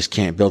work. You just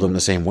can't build them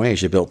the same way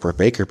as you built Britt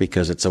Baker,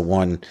 because it's a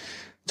one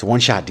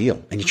shot deal,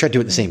 and you try to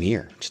do it the same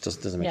year. It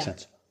just doesn't make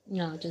sense.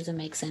 No, it doesn't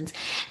make sense.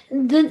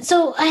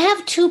 So I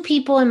have 2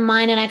 people in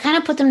mind, and I kind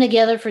of put them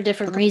together for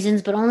different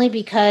reasons, but only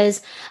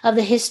because of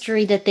the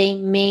history that they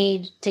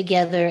made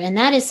together, and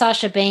that is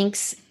Sasha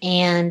Banks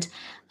and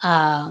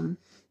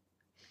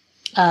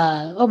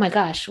oh my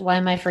gosh, why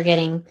am I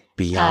forgetting?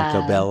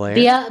 Bianca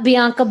Belair.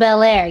 Bianca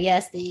Belair,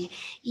 yes, the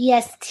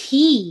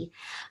EST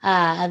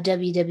of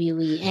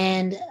WWE.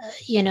 And,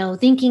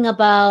 thinking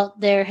about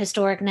their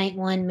historic Night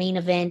 1 main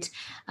event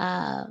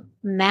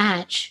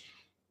match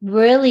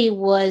really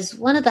was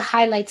one of the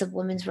highlights of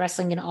women's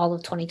wrestling in all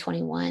of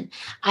 2021.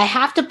 I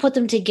have to put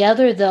them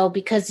together, though,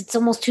 because it's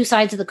almost two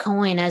sides of the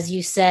coin, as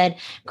you said,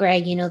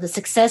 Greg. The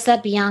success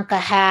that Bianca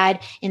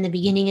had in the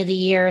beginning of the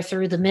year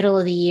through the middle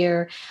of the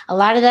year, a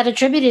lot of that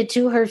attributed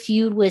to her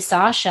feud with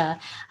Sasha.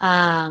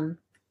 And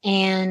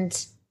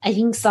I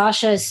think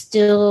Sasha is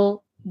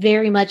still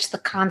very much the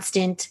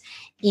constant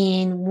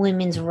in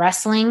women's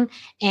wrestling.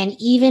 And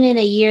even in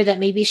a year that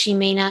maybe she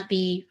may not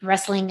be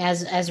wrestling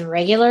as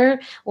regular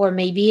or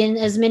maybe in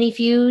as many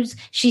feuds,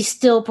 she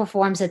still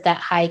performs at that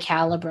high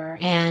caliber.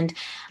 And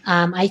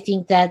I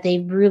think that they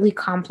really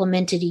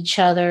complemented each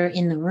other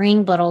in the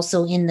ring, but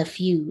also in the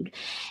feud.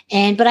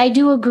 But I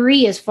do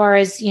agree as far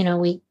as,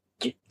 we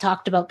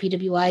talked about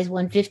PWI's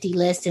 150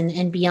 list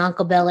and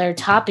Bianca Belair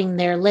topping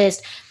their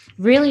list.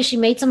 Really, she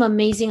made some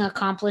amazing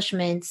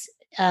accomplishments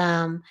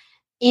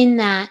in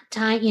that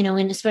time,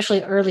 in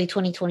especially early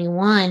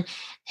 2021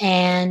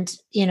 and,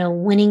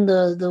 winning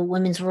the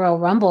Women's Royal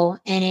Rumble.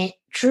 And it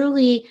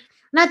truly,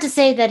 not to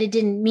say that it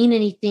didn't mean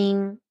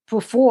anything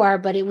before,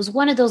 but it was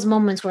one of those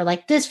moments where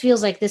this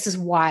feels like this is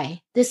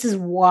why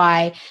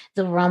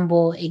the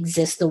Rumble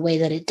exists the way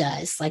that it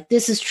does.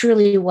 This is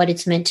truly what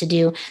it's meant to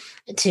do,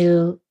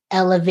 to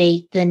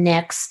elevate the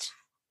next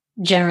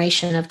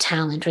generation of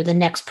talent or the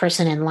next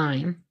person in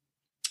line.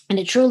 And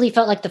it truly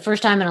felt like the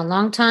first time in a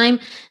long time,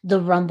 the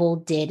Rumble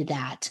did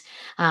that.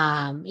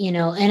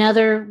 In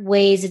other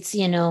ways, it's,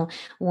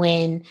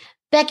 when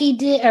Becky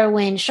did, or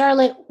when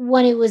Charlotte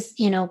won, it was,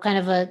 kind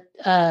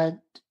of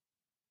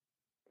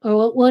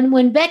or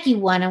when Becky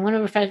won, I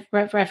want to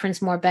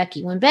reference more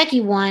Becky. When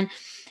Becky won,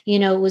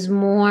 it was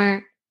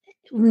more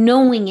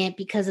knowing it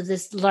because of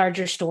this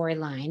larger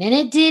storyline. And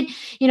it did,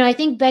 I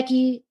think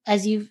Becky,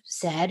 as you've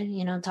said,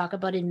 talk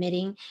about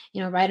admitting,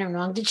 right and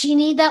wrong. Did she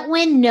need that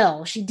win?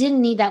 No, she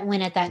didn't need that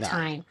win at that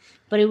time,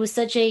 but it was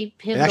such a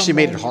pivotal It actually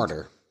made moment. It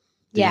harder.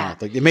 Yeah.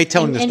 It made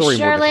telling the story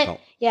more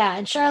difficult. Yeah.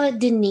 And Charlotte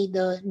didn't need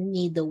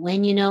the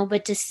win,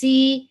 but to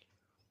see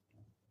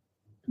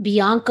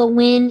Bianca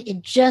win,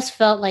 it just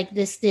felt like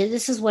this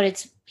is what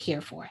it's here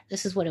for.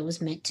 This is what it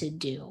was meant to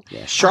do.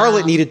 Yeah.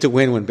 Charlotte needed to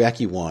win when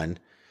Becky won.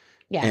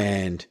 Yeah.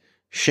 And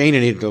Shayna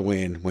needed to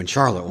win when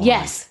Charlotte won.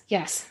 Yes.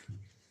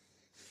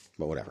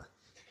 But whatever.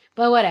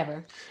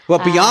 Well,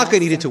 Bianca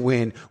needed to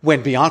win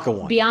when Bianca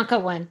won. Bianca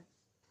won.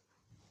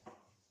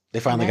 They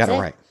finally got it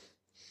right.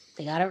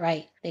 They got it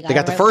right. They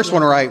got the first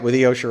one right with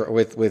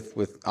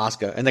with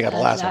Asuka, and they got the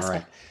last one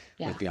right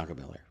with Bianca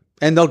Belair.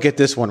 And they'll get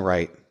this one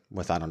right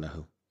with I don't know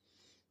who.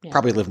 Yeah.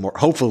 Probably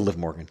hopefully Liv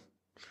Morgan.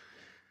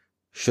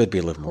 Should be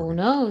Liv Morgan. Who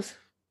knows?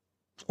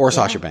 Or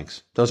Sasha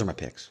Banks. Those are my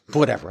picks.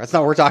 Whatever. That's not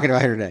what we're talking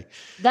about here today.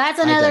 That's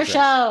another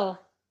show.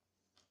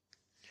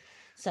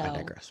 So I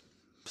digress.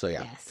 So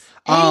yeah. Yes.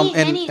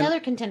 Any other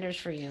contenders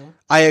for you?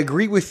 I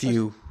agree with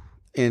you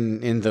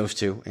in those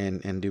two,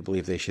 and do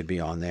believe they should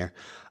be on there.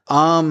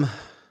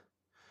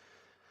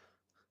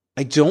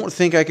 I don't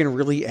think I can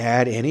really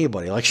add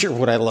anybody. Sure,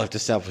 would I love to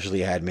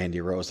selfishly add Mandy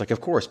Rose? Of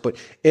course, but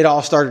it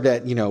all started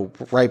at,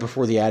 right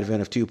before the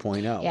advent of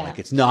 2.0. Yeah.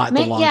 It's not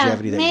the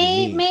longevity that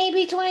you need.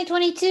 Maybe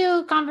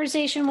 2022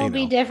 conversation will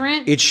be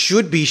different. It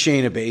should be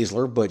Shayna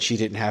Baszler, but she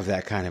didn't have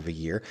that kind of a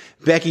year.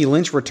 Becky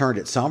Lynch returned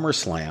at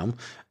SummerSlam.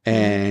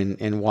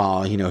 And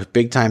while,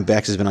 big time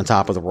Bex has been on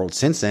top of the world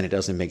since then, it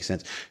doesn't make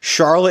sense.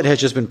 Charlotte has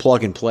just been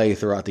plug and play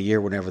throughout the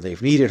year whenever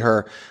they've needed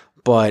her.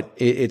 But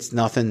it's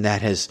nothing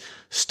that has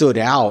stood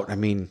out. I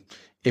mean,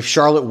 if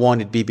Charlotte won,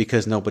 it'd be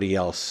because nobody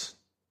else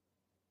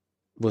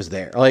was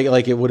there.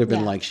 It would have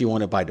been she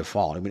won it by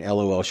default. I mean,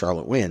 LOL,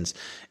 Charlotte wins.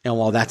 And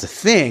while that's a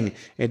thing,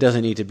 it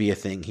doesn't need to be a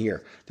thing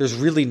here. There's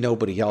really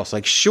nobody else.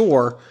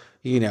 Sure,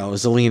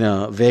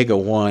 Zelina Vega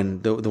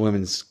won the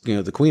women's,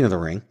 the Queen of the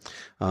Ring,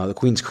 the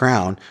Queen's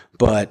Crown,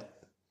 and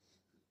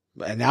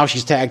now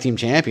she's tag team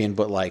champion.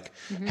 But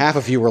half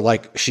of you were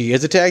she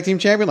is a tag team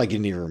champion. You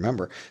didn't even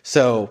remember.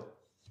 So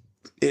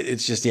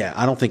it's just,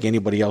 I don't think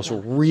anybody else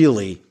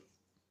really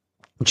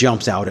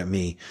jumps out at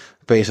me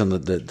based on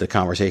the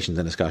conversations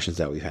and discussions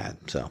that we've had.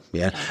 So,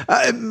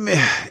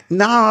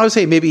 no, I would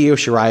say maybe Io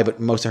Shirai, but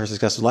most of her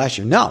success was last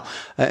year. No,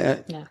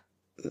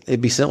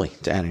 it'd be silly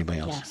to add anybody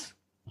else. Yes.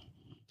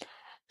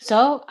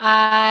 So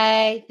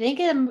I think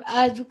I'm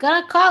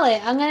going to call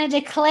it. I'm going to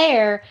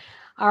declare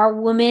our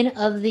Woman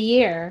of the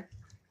Year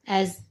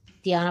as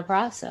Deonna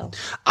Purrazzo.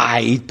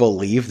 I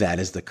believe that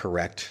is the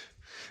correct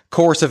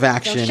course of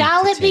action. So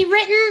shall it be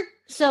written?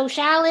 So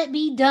shall it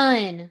be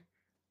done?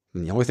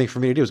 And the only thing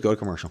for me to do is go to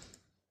commercial.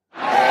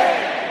 8, 7, 6,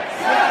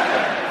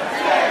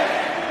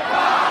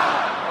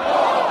 5,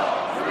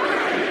 4,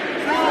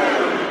 3, 2,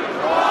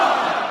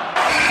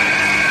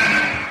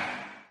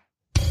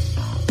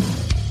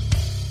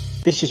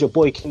 1. This is your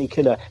boy Kenny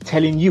Killer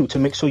telling you to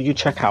make sure you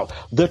check out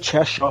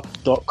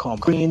thechairshot.com,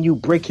 bringing you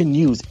breaking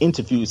news,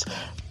 interviews,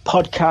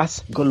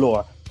 podcasts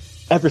galore,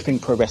 everything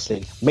pro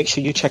wrestling. Make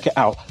sure you check it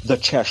out,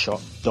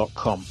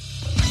 thechairshot.com.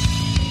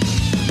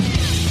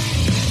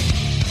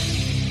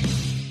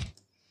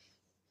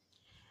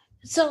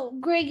 So,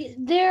 Greg,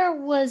 there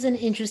was an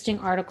interesting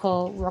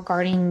article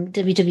regarding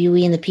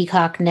WWE and the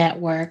Peacock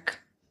Network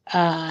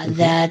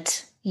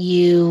that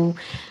you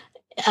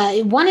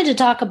wanted to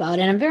talk about,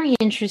 and I'm very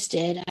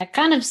interested. I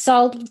kind of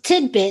saw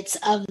tidbits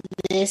of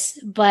this,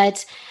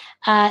 but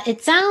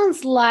it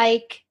sounds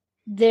like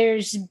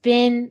there's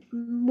been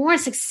more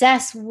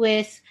success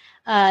with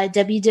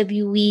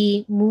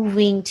WWE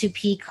moving to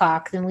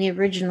Peacock than we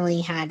originally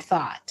had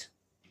thought.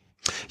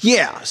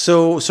 Yeah,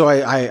 so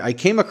I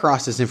came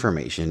across this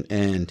information,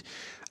 and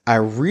I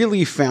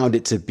really found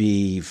it to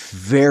be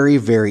very,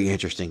 very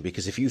interesting,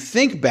 because if you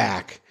think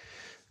back,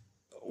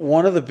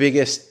 one of the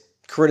biggest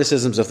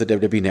criticisms of the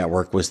WWE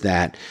Network was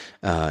that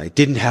it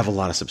didn't have a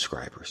lot of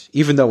subscribers,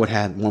 even though it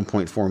had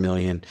 1.4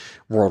 million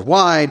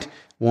worldwide,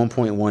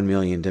 1.1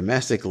 million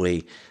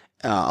domestically.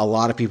 A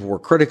lot of people were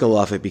critical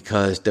of it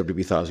because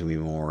WWE thought it was going to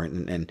be more.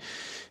 And,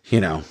 you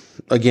know,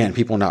 again,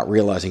 people not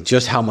realizing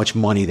just how much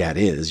money that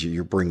is.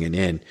 You're bringing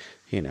in,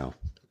 you know,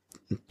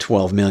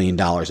 $12 million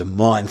a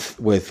month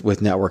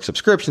with network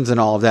subscriptions and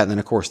all of that. And then,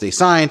 of course, they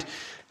signed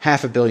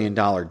 $500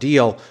 million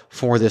deal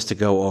for this to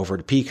go over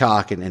to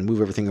Peacock and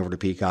move everything over to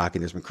Peacock.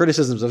 And there's been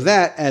criticisms of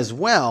that as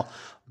well.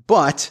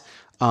 But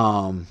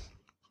there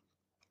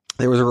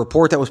was a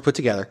report that was put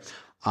together.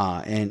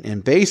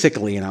 And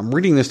basically, and I'm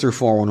reading this through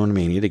 411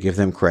 Mania to give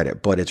them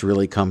credit, but it's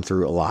really come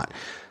through a lot.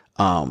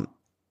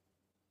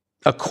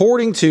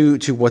 According to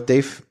what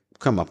they've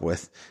come up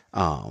with,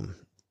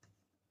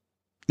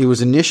 it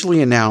was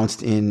initially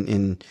announced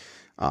in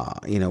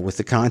with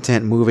the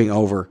content moving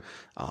over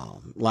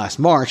last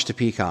March to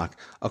Peacock.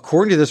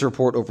 According to this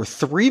report, over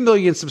 3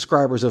 million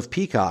subscribers of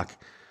Peacock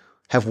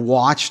have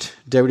watched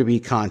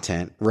WWE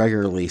content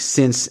regularly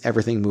since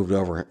everything moved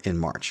over in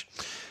March.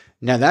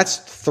 Now, that's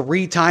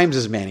 3 times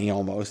as many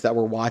almost that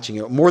were watching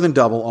it, more than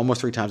double,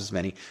 almost 3 times as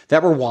many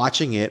that were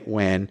watching it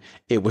when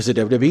it was a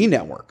WWE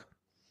network.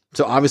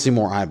 So obviously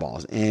more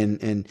eyeballs.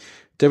 And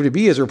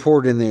WWE has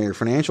reported in their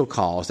financial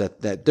calls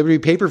that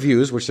WWE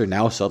pay-per-views, which they're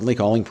now suddenly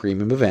calling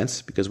premium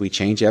events because we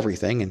change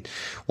everything and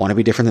want to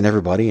be different than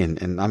everybody,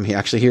 and I'm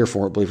actually here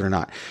for it, believe it or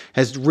not,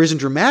 has risen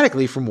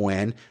dramatically from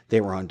when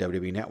they were on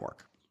WWE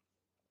Network.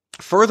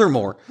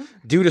 Furthermore,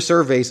 due to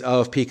surveys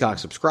of Peacock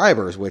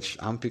subscribers, which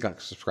I'm a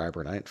Peacock subscriber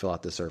and I didn't fill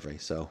out this survey,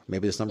 so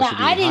maybe this number should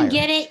be I didn't higher,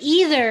 get it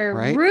either.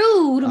 right?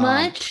 Rude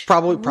much.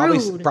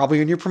 Probably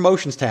in your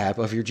promotions tab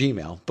of your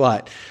Gmail.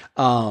 But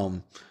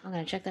I'm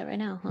gonna check that right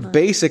now. Hold on.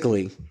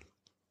 Basically,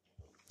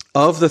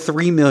 of the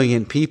 3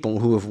 million people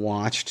who have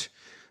watched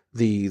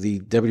the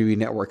WWE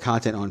Network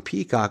content on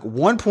Peacock,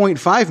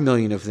 1.5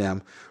 million of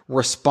them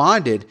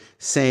responded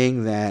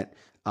saying that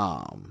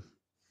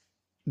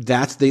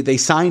they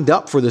signed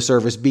up for the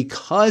service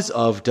because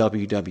of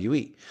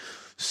WWE.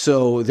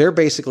 So they're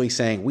basically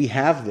saying we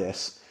have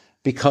this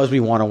because we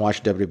want to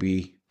watch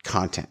WWE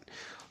content.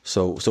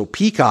 So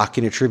Peacock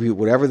can attribute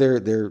whatever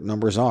their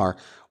numbers are.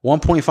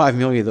 1.5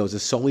 million of those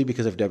is solely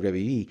because of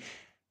WWE.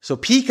 So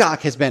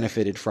Peacock has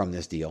benefited from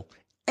this deal,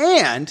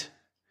 and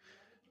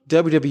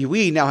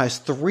WWE now has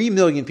 3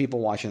 million people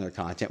watching their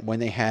content when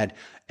they had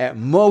at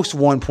most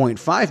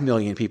 1.5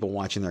 million people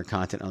watching their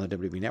content on the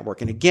WWE Network.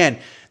 And again,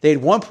 they had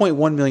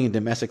 1.1 million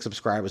domestic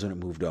subscribers when it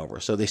moved over.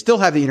 So they still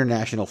have the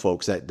international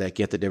folks that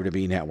get the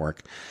WWE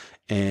Network.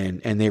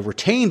 And they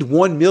retained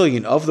 1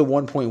 million of the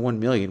 1.1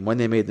 million when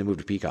they made the move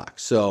to Peacock.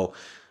 So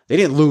they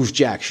didn't lose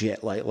jack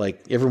shit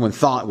like everyone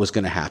thought was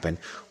going to happen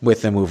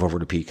with the move over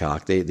to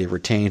Peacock. They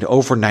retained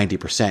over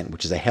 90%,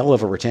 which is a hell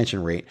of a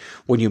retention rate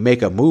when you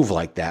make a move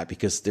like that,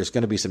 because there's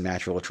going to be some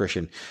natural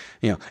attrition.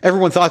 You know,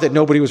 everyone thought that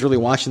nobody was really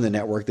watching the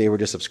network. They were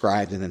just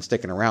subscribed and then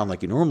sticking around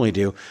like you normally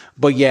do,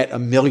 but yet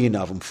 1 million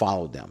of them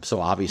followed them. So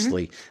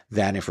obviously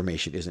that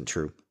information isn't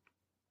true.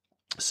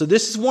 So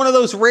this is one of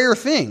those rare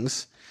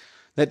things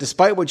that,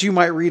 despite what you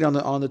might read on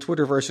the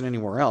Twitterverse and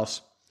anywhere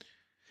else,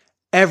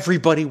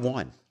 everybody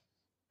won.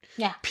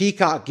 Yeah.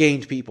 Peacock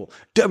gained people.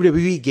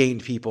 WWE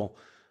gained people.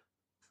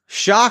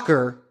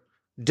 Shocker,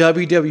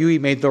 WWE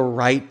made the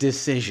right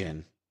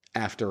decision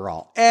after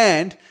all.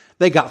 And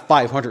they got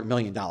 $500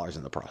 million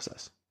in the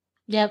process.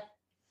 Yep.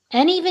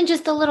 And even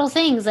just the little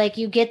things, like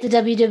you get the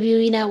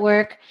WWE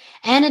Network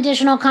and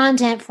additional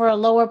content for a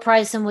lower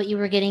price than what you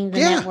were getting the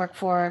network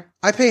for.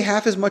 I pay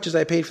half as much as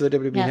I paid for the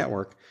WWE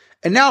Network.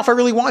 And now if I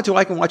really want to,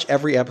 I can watch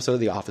every episode of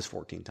The Office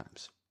 14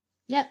 times.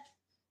 Yep.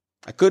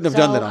 I couldn't have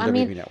done that on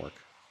WWE Network.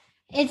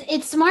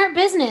 It's smart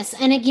business.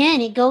 And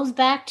again, it goes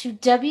back to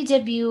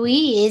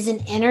WWE is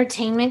an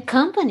entertainment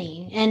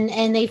company,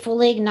 and they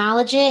fully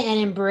acknowledge it and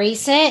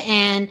embrace it,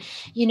 and,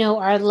 you know,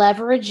 are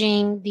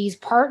leveraging these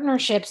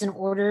partnerships in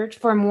order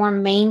for more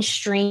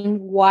mainstream,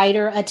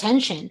 wider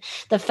attention.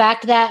 The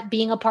fact that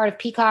being a part of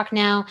Peacock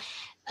now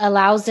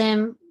allows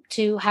them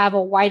to have a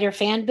wider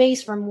fan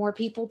base for more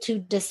people to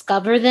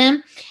discover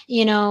them,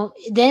 you know,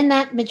 then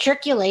that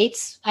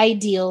matriculates,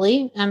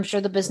 ideally, I'm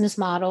sure the business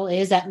model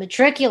is that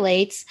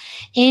matriculates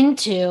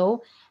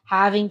into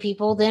having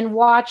people then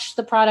watch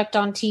the product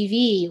on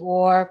TV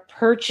or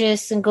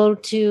purchase and go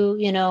to,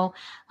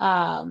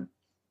 the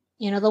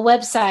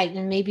website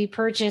and maybe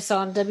purchase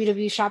on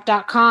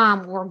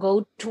www.shop.com or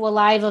go to a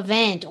live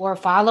event or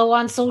follow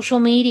on social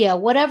media,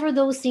 whatever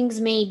those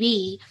things may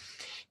be.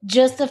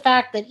 Just the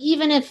fact that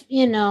even if,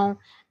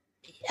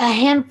 a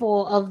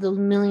handful of the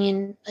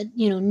million,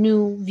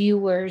 new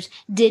viewers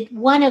did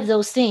one of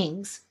those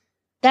things,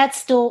 that's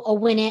still a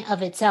win in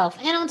of itself.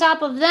 And on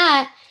top of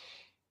that,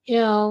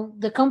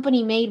 the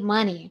company made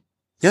money.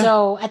 Yeah.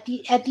 So at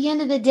the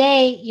end of the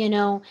day,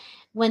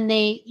 when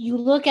you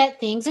look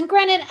at things, and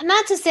granted,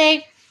 not to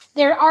say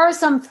there are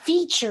some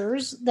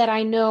features that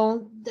I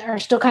know are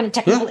still kind of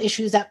technical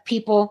issues that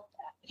people,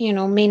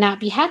 may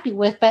not be happy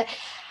with, but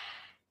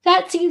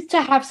that seems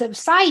to have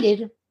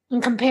subsided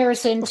in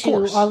comparison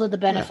to all of the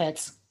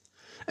benefits. Yeah.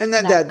 And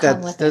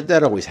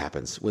that always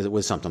happens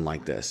with something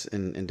like this,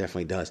 and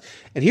definitely does.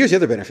 And here's the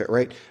other benefit,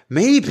 right?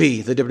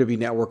 Maybe the WWE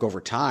Network over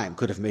time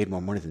could have made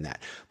more money than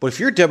that. But if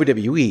you're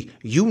WWE,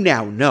 you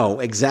now know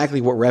exactly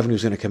what revenue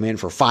is going to come in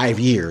for 5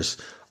 years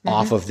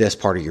off of this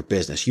part of your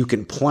business. You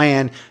can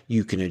plan,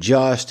 you can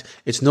adjust.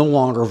 It's no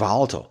longer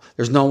volatile.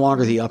 There's no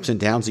longer the ups and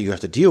downs that you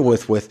have to deal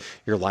with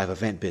your live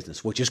event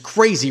business, which is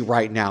crazy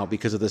right now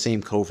because of the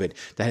same COVID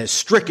that has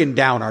stricken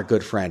down our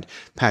good friend,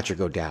 Patrick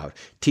O'Dowd.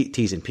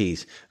 T's and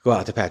P's go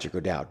out to Patrick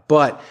O'Dowd.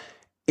 But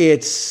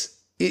it's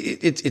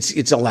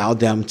allowed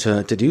them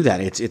to do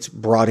that. It's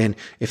brought in,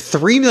 if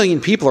 3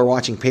 million people are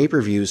watching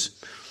pay-per-views,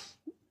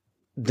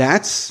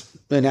 that's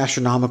an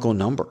astronomical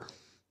number.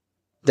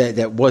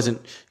 That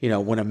wasn't,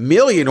 when 1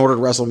 million ordered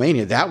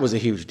WrestleMania, that was a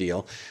huge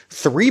deal.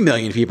 3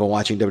 million people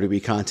watching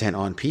WWE content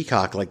on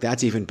Peacock,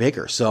 that's even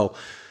bigger. So,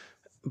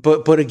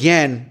 but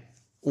again,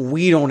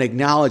 we don't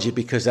acknowledge it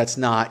because that's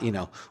not,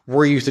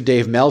 we're used to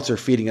Dave Meltzer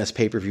feeding us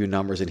pay-per-view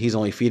numbers, and he's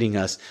only feeding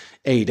us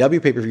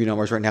AEW pay-per-view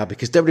numbers right now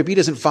because WWE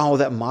doesn't follow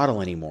that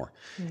model anymore.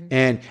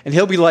 Mm-hmm. And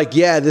he'll be like,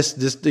 yeah, this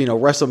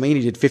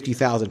WrestleMania did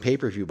 50,000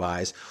 pay-per-view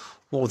buys.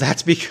 Well,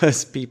 that's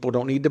because people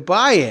don't need to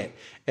buy it.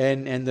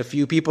 And the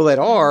few people that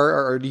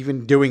are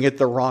even doing it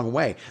the wrong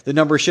way. The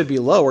number should be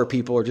lower.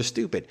 People are just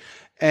stupid.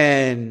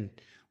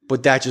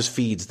 But that just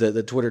feeds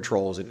the Twitter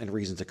trolls and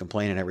reasons to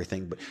complain and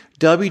everything. But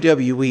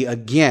WWE,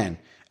 again,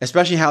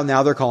 especially how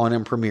now they're calling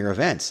them premier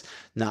events,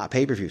 not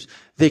pay-per-views.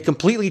 They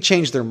completely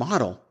changed their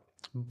model.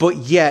 But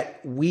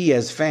yet we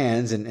as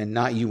fans, and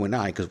not you and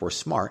I because we're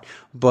smart,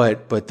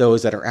 but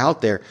those that are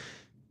out there,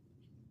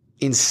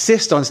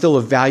 insist on still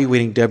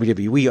evaluating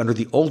WWE under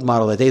the old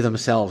model that they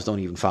themselves don't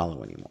even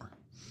follow anymore.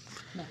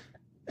 No.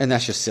 And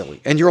that's just silly.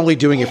 And you're only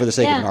doing it for the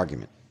sake of an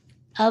argument.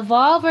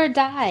 Evolve or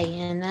die.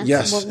 And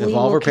that's what we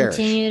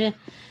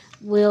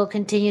will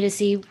continue to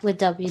see with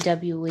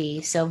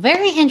WWE. So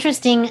very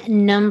interesting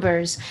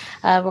numbers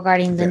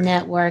regarding the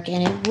network.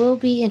 And it will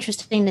be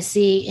interesting to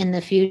see in the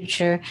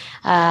future.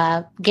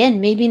 Again,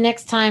 maybe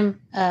next time,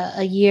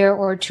 a year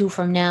or two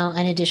from now,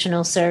 an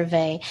additional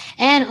survey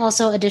and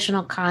also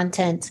additional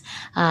content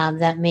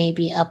that may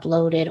be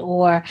uploaded,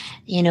 or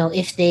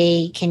if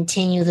they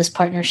continue this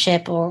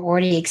partnership or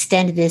already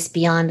extend this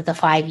beyond the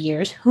 5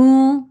 years,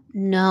 who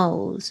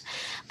knows?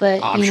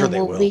 But I'm sure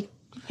they will.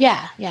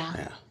 Yeah.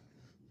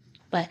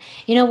 But,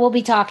 we'll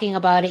be talking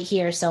about it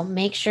here. So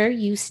make sure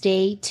you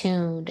stay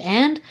tuned.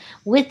 And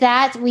with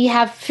that, we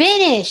have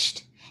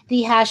finished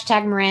the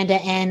hashtag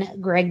Miranda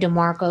and Greg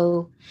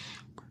DeMarco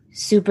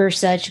Super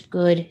Such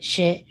Good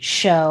Shit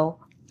Show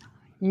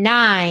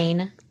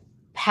 9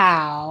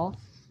 POW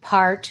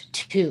Part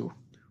 2.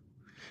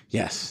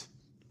 Yes.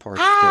 Part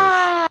 2. You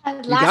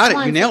got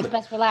it. You nailed it.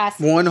 Best for last.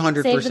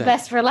 100%. Save the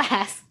best for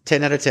last.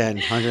 10 out of 10,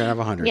 100 out of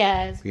 100.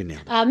 Yes. You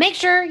nailed it. Make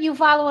sure you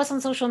follow us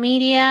on social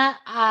media.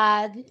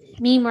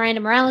 Me, Miranda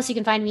Morales. You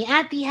can find me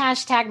at the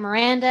hashtag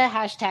Miranda,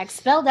 hashtag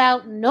spelled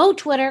out, no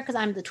Twitter, because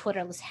I'm the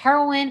Twitterless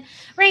heroine.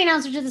 Ring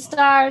announcer to the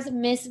stars,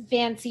 Miss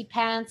Fancy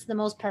Pants, the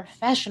most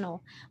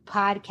professional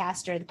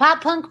podcaster, the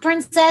pop punk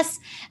princess,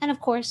 and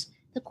of course,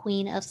 the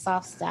queen of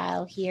soft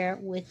style here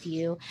with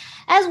you,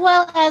 as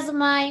well as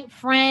my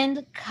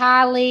friend,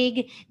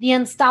 colleague, the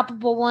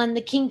unstoppable one,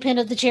 the kingpin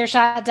of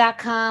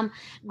thechairshot.com,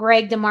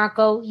 Greg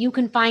DeMarco. You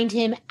can find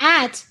him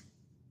at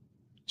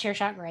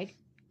Chairshot Greg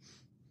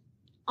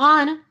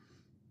on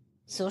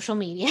social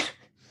media.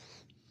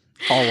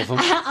 All of them.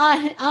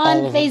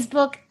 on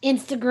Facebook,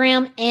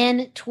 Instagram,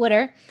 and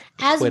Twitter,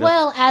 as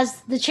well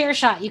as the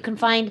Chairshot. You can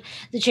find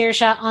the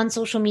Chairshot on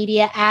social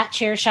media at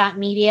Chairshot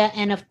Media.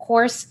 And of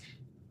course,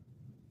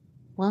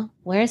 well,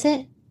 where is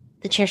it?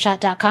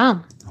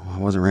 Thechairshot.com. Oh, I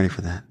wasn't ready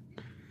for that.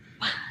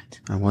 What?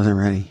 I wasn't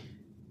ready.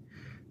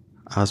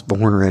 I was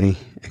born ready,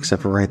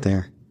 except for right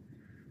there.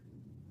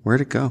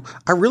 Where'd it go?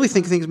 I really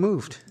think things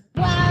moved.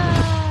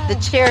 Wow.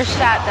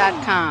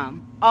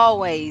 Thechairshot.com.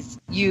 Always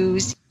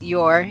use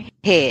your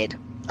head.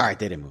 All right,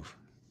 they didn't move.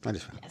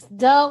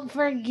 Don't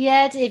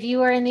forget, if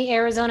you are in the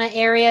Arizona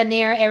area,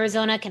 near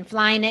Arizona, can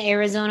fly into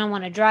Arizona,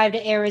 want to drive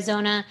to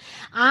Arizona,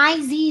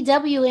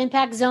 IZW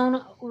Impact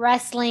Zone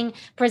Wrestling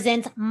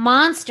presents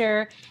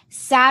Monster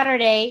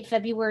Saturday,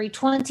 February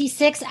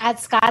 26th at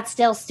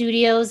Scottsdale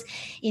Studios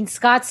in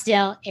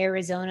Scottsdale,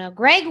 Arizona.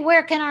 Greg,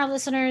 where can our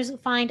listeners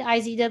find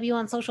IZW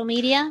on social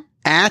media?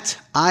 At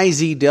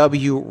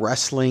IZW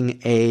Wrestling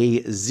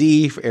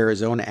AZ for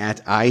Arizona,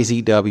 at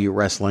IZW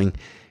Wrestling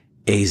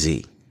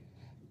AZ.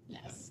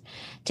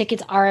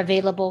 Tickets are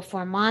available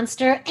for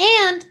Monster.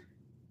 And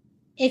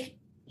if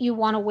you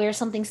want to wear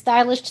something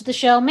stylish to the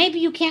show, maybe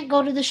you can't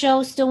go to the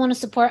show, still want to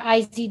support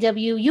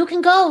IZW, you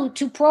can go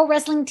to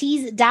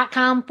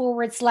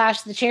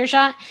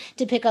prowrestlingtees.com/thechairshot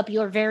to pick up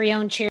your very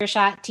own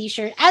Chairshot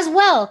t-shirt, as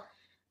well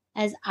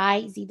as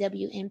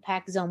IZW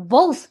Impact Zone.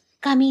 Both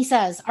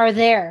camisas are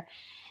there.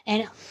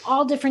 And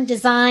all different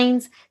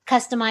designs,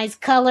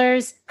 customized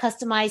colors,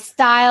 customized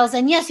styles.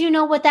 And yes, you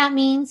know what that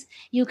means.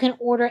 You can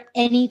order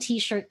any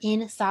t-shirt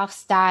in soft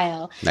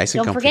style. Nice and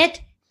Don't comfy. forget,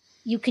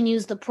 you can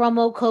use the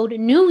promo code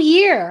New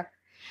Year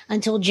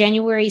until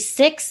January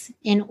 6th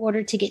in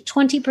order to get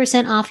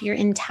 20% off your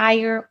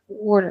entire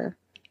order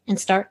and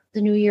start the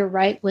new year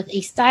right with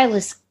a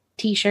stylish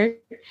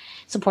t-shirt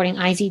supporting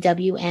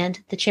IZW and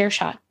the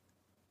Chairshot.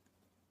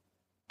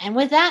 And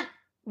with that,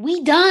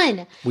 we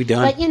done.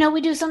 But, you know, we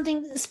do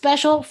something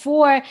special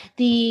for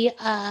the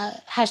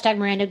hashtag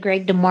Miranda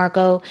Greg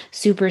DeMarco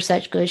Super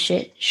Such Good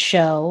Shit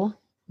show.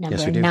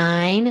 Number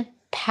 9,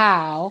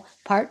 POW,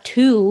 part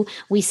 2.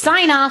 We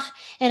sign off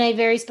in a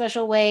very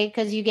special way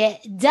because you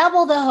get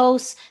double the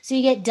hosts, so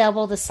you get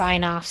double the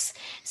sign-offs.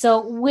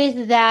 So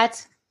with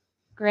that,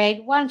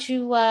 Greg, why don't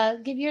you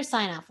give your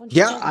sign-off?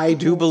 Yeah, I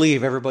do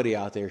believe everybody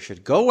out there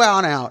should go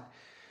out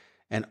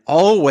and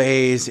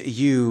always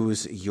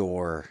use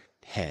your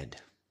head.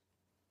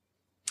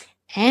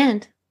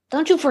 And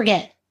don't you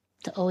forget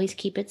to always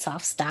keep it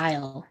soft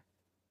style.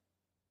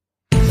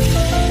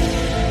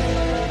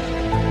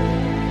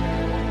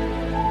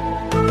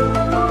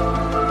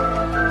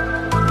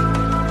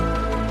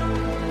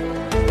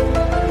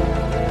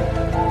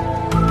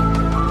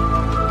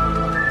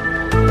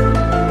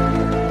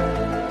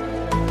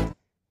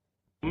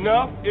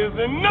 Enough is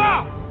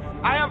enough!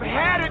 I have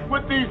had it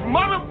with these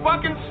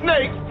motherfucking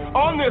snakes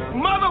on this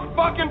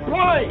motherfucking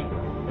plane!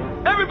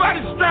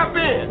 Everybody strap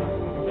in!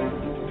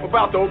 I'm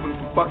about to open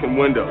the fucking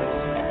window.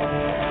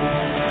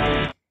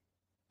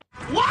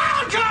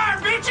 Wild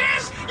card,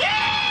 bitches! Yeah!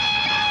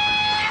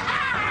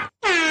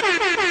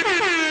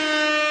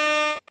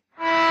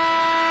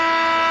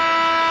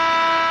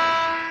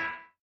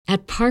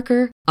 At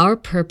Parker, our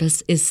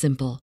purpose is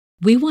simple.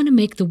 We want to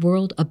make the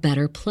world a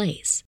better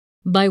place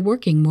by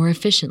working more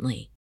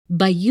efficiently,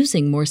 by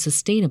using more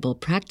sustainable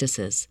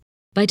practices,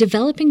 by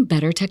developing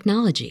better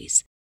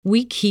technologies.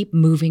 We keep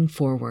moving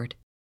forward.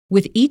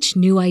 With each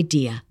new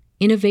idea,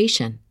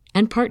 innovation,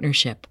 and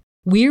partnership,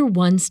 we're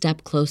one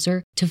step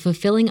closer to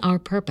fulfilling our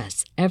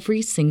purpose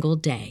every single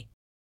day.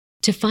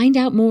 To find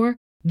out more,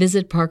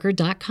 visit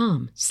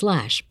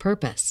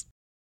parker.com/purpose.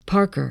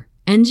 Parker,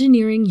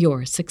 engineering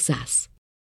your success.